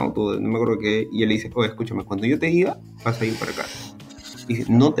detrás de un auto, no me acuerdo qué, y él le dice, oye, escúchame, cuando yo te diga, vas a ir para acá. Y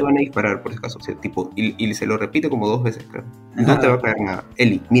dice, no te van a disparar por si acaso, o sea, tipo, y se lo repite como 2 veces, creo. No te va a caer nada.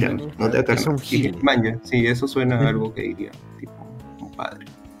 Ellie, mírame, no te va a caer Es nada. un Y dije, gil. "Manja, sí, eso suena a algo que diría, tipo, un padre,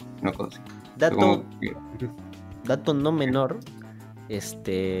 una cosa así. Dato, Como que dato no menor.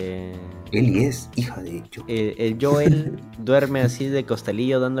 Ellie es hija de hecho. El Joel duerme así de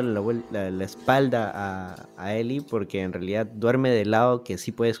costalillo dándole la espalda a Ellie porque en realidad duerme del lado que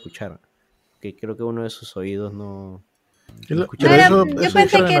sí puede escuchar. Que creo que uno de sus oídos no escucha. No, Pero yo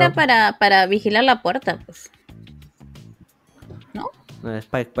pensé que era para vigilar la puerta, pues. ¿No? No, es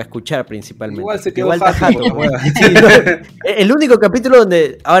para escuchar principalmente. Igual se quedó Igual está jato, jato. hueva. Sí, no, el único capítulo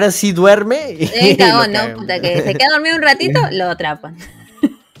donde ahora sí duerme. Y Cagón, lo ¿no? cagan. Puta, que se queda dormido un ratito, lo atrapan.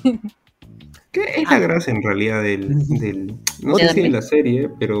 ¿Qué es la gracia en realidad no sé si de la serie,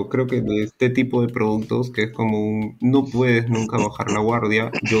 pero creo que de este tipo de productos que es como no puedes nunca bajar la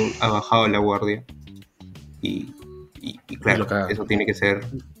guardia? Yo he bajado la guardia y claro, lo cagan. eso tiene que ser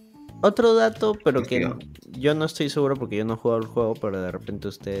Otro dato, pero que investigado. yo no estoy seguro porque yo no he jugado el juego, pero de repente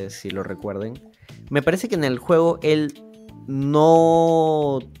ustedes sí lo recuerden. Me parece que en el juego él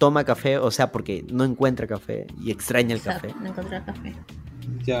no toma café, o sea, porque no encuentra café y extraña el café. No encontrar café.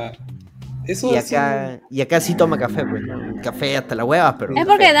 Ya. Eso Y acá sí toma café, pues, ¿no? Café hasta la hueva, pero. Es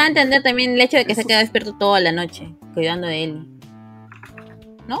porque da a entender también el hecho de que se queda despierto toda la noche, cuidando de él.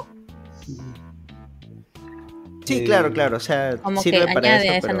 ¿No? Sí, claro, o sea, Como sirve que para añade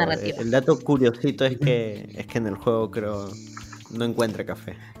eso, a esa pero narrativa. el dato curiosito es que en el juego creo no encuentra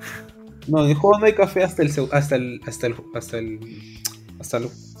café. No, en el juego no hay café hasta el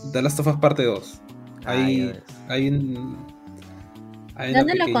The Last of Us parte 2. Ya Hay ves. hay ¿Dónde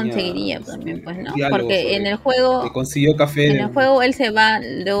una lo pequeña conseguiría también, pues, no? diálogo Porque sobre en el juego, que consiguió café en el juego él se va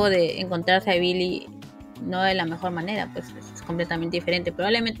luego de encontrarse a Billy no de la mejor manera, pues es completamente diferente.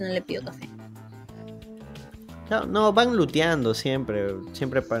 Probablemente no le pidió café. No, van looteando siempre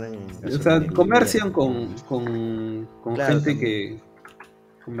paran en o sea, gasolinería. comercian con Claro, gente también. que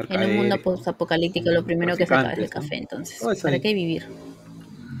con En un mercaderes. mundo post-apocalíptico lo primero que se acaba es el traficantes, ¿no? café, entonces, Todo eso ¿para ahí. qué vivir?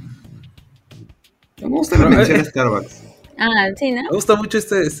 Me gusta la mención a Starbucks. Ah, sí, ¿no? Me gusta mucho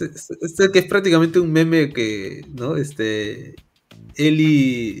este que es prácticamente un meme que, ¿no?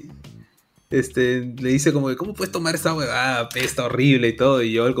 Ellie le dice como que, ¿cómo puedes tomar esa huevada? Pesta horrible y todo,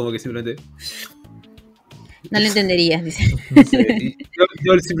 y yo como que simplemente, No lo entenderías, dice. no sé, y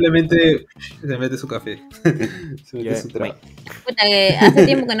yo simplemente se mete su café, se mete su trago. Puta, que hace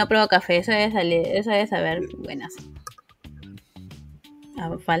tiempo que no pruebo café, eso debe saber buenas.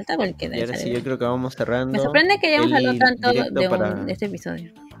 Falta cualquier Y ahora sí, yo creo que vamos cerrando. Me sorprende que hayamos hablado Eli, tanto directo de este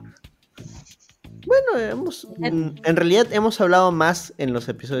episodio. Bueno, en realidad hemos hablado más en los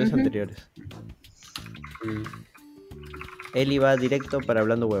episodios anteriores. Eli va directo para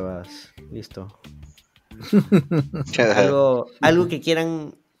hablando huevadas. Listo. ¿Algo que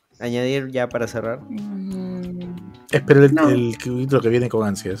quieran añadir ya para cerrar? Espero el capítulo que viene con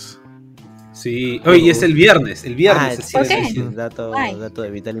ansias. Sí, oye, es el viernes. El viernes es ¿Por qué? Sí, dato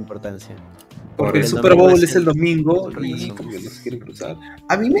de vital importancia. Porque el el Super domingo Bowl es es el domingo por y eso. como que los quieren cruzar.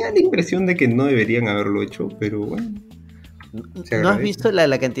 A mí me da la impresión de que no deberían haberlo hecho, pero bueno. Se ¿No has agradece. visto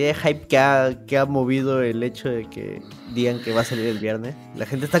la cantidad de hype que ha movido el hecho de que digan que va a salir el viernes? La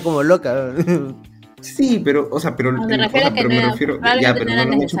gente está como loca. Sí, pero, me refiero a que me no- refiero, probablemente pero no no era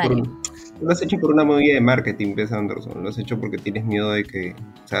lo han hecho necesario. no lo has hecho por una movida de marketing, Wes Anderson. Lo has hecho porque tienes miedo de que,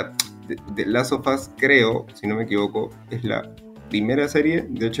 o sea, de Last of Us, creo, si no me equivoco, es la primera serie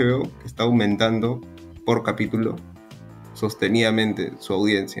de HBO que está aumentando por capítulo sostenidamente su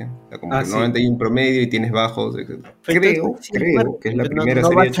audiencia. O sea, como que sí. normalmente hay un promedio y tienes bajos, etc. Creo que es la Pero primera no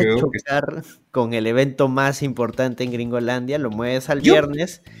serie vas de a HBO que chocar con el evento más importante en Gringolandia, lo mueves al Yo-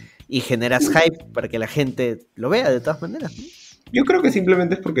 viernes y generas hype para que la gente lo vea de todas maneras, ¿no? Yo creo que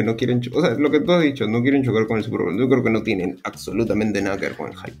simplemente es porque no quieren, o sea, lo que tú has dicho, no quieren chocar con el Super Bowl. Yo creo que no tienen absolutamente nada que ver con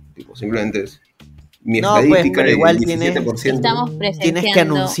el hype. Tipo, simplemente es mi No, pues, estadística pero del igual 17%. Estamos tienes presenciando que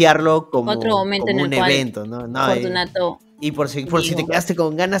anunciarlo como, otro momento como en un el cual evento, ¿no? Fortunato, Y por si Diego te quedaste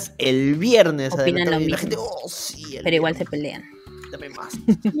con ganas, el viernes opinan adelantado, lo y la mismo. gente, oh, sí, el pero igual se viernes, pelean. dame más.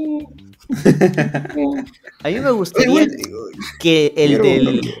 A mí me gustaría Igual, que quiero-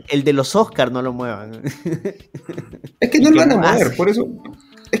 el de los Oscars no lo muevan. es que ¿Y no lo qué van a más? mover, por eso.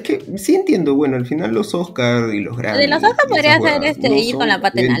 Es que sí entiendo, bueno, al final los Oscars y los Lo Grammys. de los Oscars y podría esas ser huevadas no ir con son la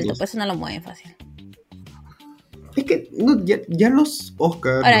pata en alto, eventos. pues eso no lo mueven fácil. Es que ya los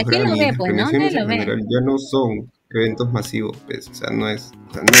Oscars, Ahora, los ¿quién lo Grammys, ve? las Pues, ¿no? premiaciones Nadie en lo ve. general ya no son eventos masivos, pues. O sea, no es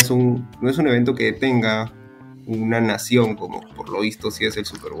un evento que tenga una nación como por lo visto sí es el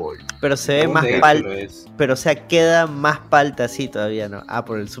Super Bowl. Pero se ve más De hecho, palta. lo es. Pero o sea, queda más palta así todavía, ¿no? Ah,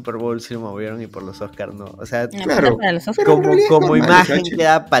 por el Super Bowl sí lo movieron y por los Oscars no. O sea, No, Claro, para los Oscars. pero en realidad es como normal, imagen o sea,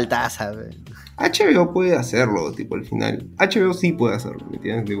 queda paltaza. ¿Ve? HBO puede hacerlo, tipo, al final. HBO sí puede hacerlo, ¿me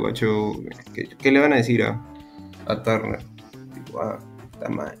entiendes? Digo, HBO, ¿qué le van a decir a Turner? Tipo, está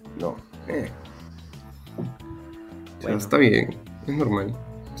mal, no. O sea, Bueno. está bien, es normal.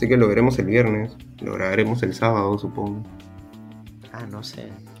 Así que lo veremos el viernes, lo grabaremos el sábado, supongo. Ah, no sé.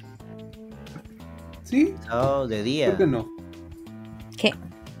 ¿Sí? Sábado de día. ¿Por qué no? ¿Qué?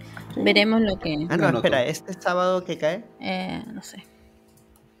 Veremos lo que... Ah, Lo no, anoto. espera, ¿este sábado que cae? no sé.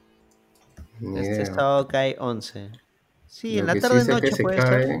 Ni Este idea. sábado cae 11. Sí, en Lo la que sí tarde sé noche que se puede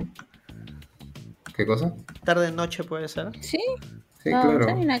cae. ser. ¿Qué cosa? Tarde noche puede ser. Sí, Sí, no, claro.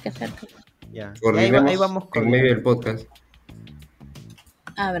 no hay nada que hacer. Ya. Y Coordinemos ahí vamos en medio del coordinando. podcast.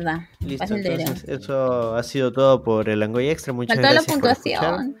 Ah, verdad. Listo, Fácil de entonces ver. eso ha sido todo por el Langoy Extra. Muchas Faltó la gracias por escuchar.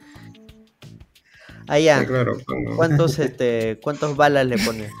 puntuación. Ah, Sí, ya. claro. Cuando... ¿Cuántos balas le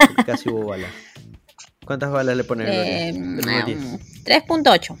pone? Porque casi hubo balas. ¿Cuántas balas le pone Gloria? Del 1 al 10.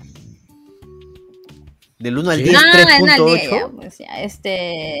 3.8. Del 1 al ¿Qué? 10, Ah, en el 10, ya, 3.8. pues ya,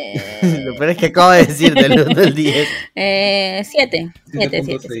 Lo peor es que acabo de decir del 1 al 10. 7.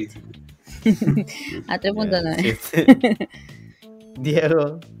 7.6. A 3.9. Ya, 7.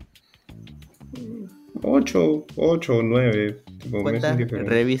 Diego, 8 o 9. Tipo, meses ¿cuántas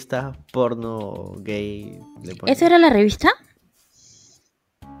diferentes. revistas porno gay le pone? ¿Esa era la revista?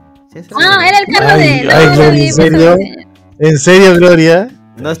 Sí, esa Ah, la era el revista. carro de. Ay, No, ay, no la Gloria, vi, ¿en pues, serio? ¿En serio, Gloria?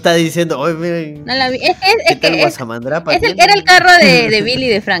 No está diciendo, oye, miren, No la vi. ¿qué tal Guasamandrapa tiene? Era el carro de Billy y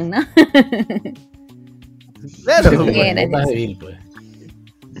de Frank, ¿no? Claro, Sí, pues. era Más ese. débil, pues.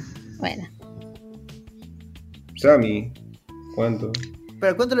 Bueno. Sammy, ¿cuánto?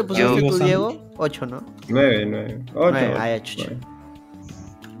 ¿Pero cuánto le pusiste Yo- tú, Diego? 8, ¿no? 9. 8. 9, ah, ya, chucha.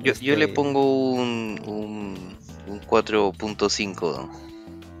 Yo le pongo un 4.5.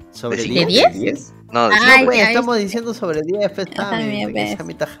 ¿Sobre ¿De 10? 10? 10. No, de Ay, cinco. No, pues, ya, estamos diciendo sobre 10, pues, Ajá, bien, ves.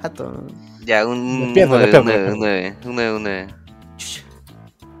 Sammy jato. Ya, un Despierta, 9. despierta. Un 9.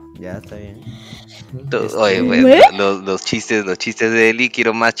 Ya, está bien. Oye, bueno, ¿Nueve? los chistes de Eli,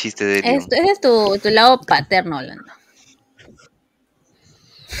 quiero más chistes de Eli. Ese es tu lado paterno, Orlando.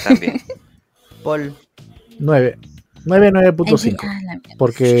 También. Paul, 9. 9.5. Ah, la mierda.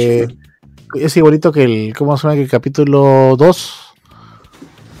 Porque es igualito que el. ¿Cómo se llama? Que el capítulo 2.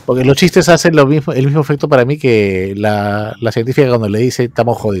 Porque los chistes hacen el mismo efecto para mí que la científica cuando le dice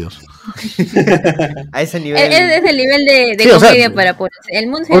estamos jodidos. a ese Es nivel. el nivel de Sí, o sea, comedia para puros. El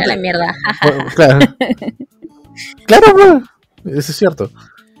mundo será otra- la mierda. Claro. Claro, pues. Eso es cierto.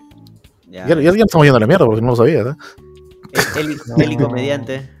 Ya. Ya nos estamos yendo a la mierda porque no lo sabía, ¿no? Eli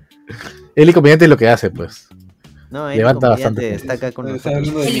comediante. El comediante es lo que hace, pues. No, Eli Levanta comediante bastante. está acá con Estaba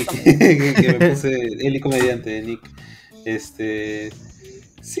nosotros. hablando de Nick, que me puse Eli comediante de Nick.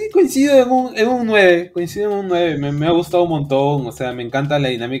 Sí, coincido en un 9. Coincido en un 9. Me ha gustado un montón. O sea, me encanta la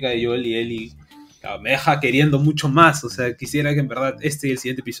dinámica de Joel y Ellie. Claro, me deja queriendo mucho más. O sea, quisiera que en verdad este y el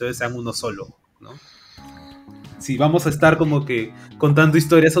siguiente episodio sean uno solo, ¿no? Si vamos a estar como que contando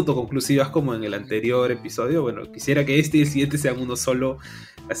historias autoconclusivas como en el anterior episodio, bueno, quisiera que este y el siguiente sean uno solo,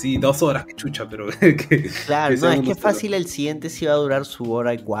 así 2 horas, que chucha, pero que Claro, no, sean es uno que solo. fácil el siguiente sí va a durar su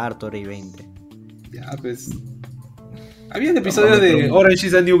hora y cuarto, hora y 20. Ya, pues. Habían episodios de Orange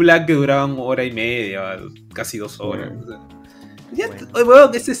is the New Black que duraban hora y media, casi 2 horas. O sea, ya, Bueno. oye,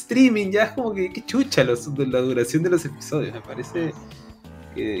 weón, ese streaming ya es como que chucha la duración de los episodios. Me parece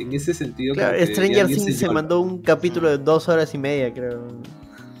que en ese sentido. Claro, como que Stranger ya Things se igual. mandó un capítulo de 2 horas y media, creo.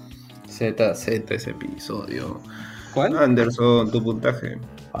 Z ese episodio. ¿Cuál? Anderson, tu puntaje.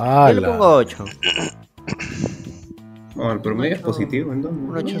 Yo le pongo 8. Oh, el promedio es Ocho. positivo, entonces.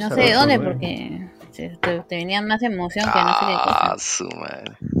 Un ocho. Y no cerrado, sé de dónde, bueno. porque te venía más emoción que no sé qué Ah, cosa. su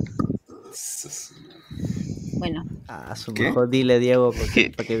madre. Bueno, A su ¿Qué? mejor dile, Diego,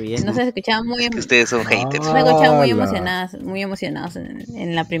 ¿Qué? para que viene. no sé, se escuchaba muy, Es que ustedes son haters. se escuchaban muy ¡Hala! emocionados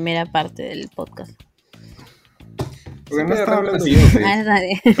en la primera parte del podcast. Porque no Sí, estaba hablando sí. yo. pues. Ah,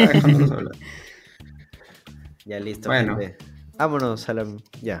 dale. Estaba dejándolos hablar. Ya listo, Bueno. gente. Vámonos a la.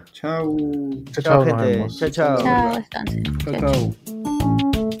 Ya. Chau. Chao, Chao, nos gente. vemos. Chao, chao. Chao, descansen. Chau, chau.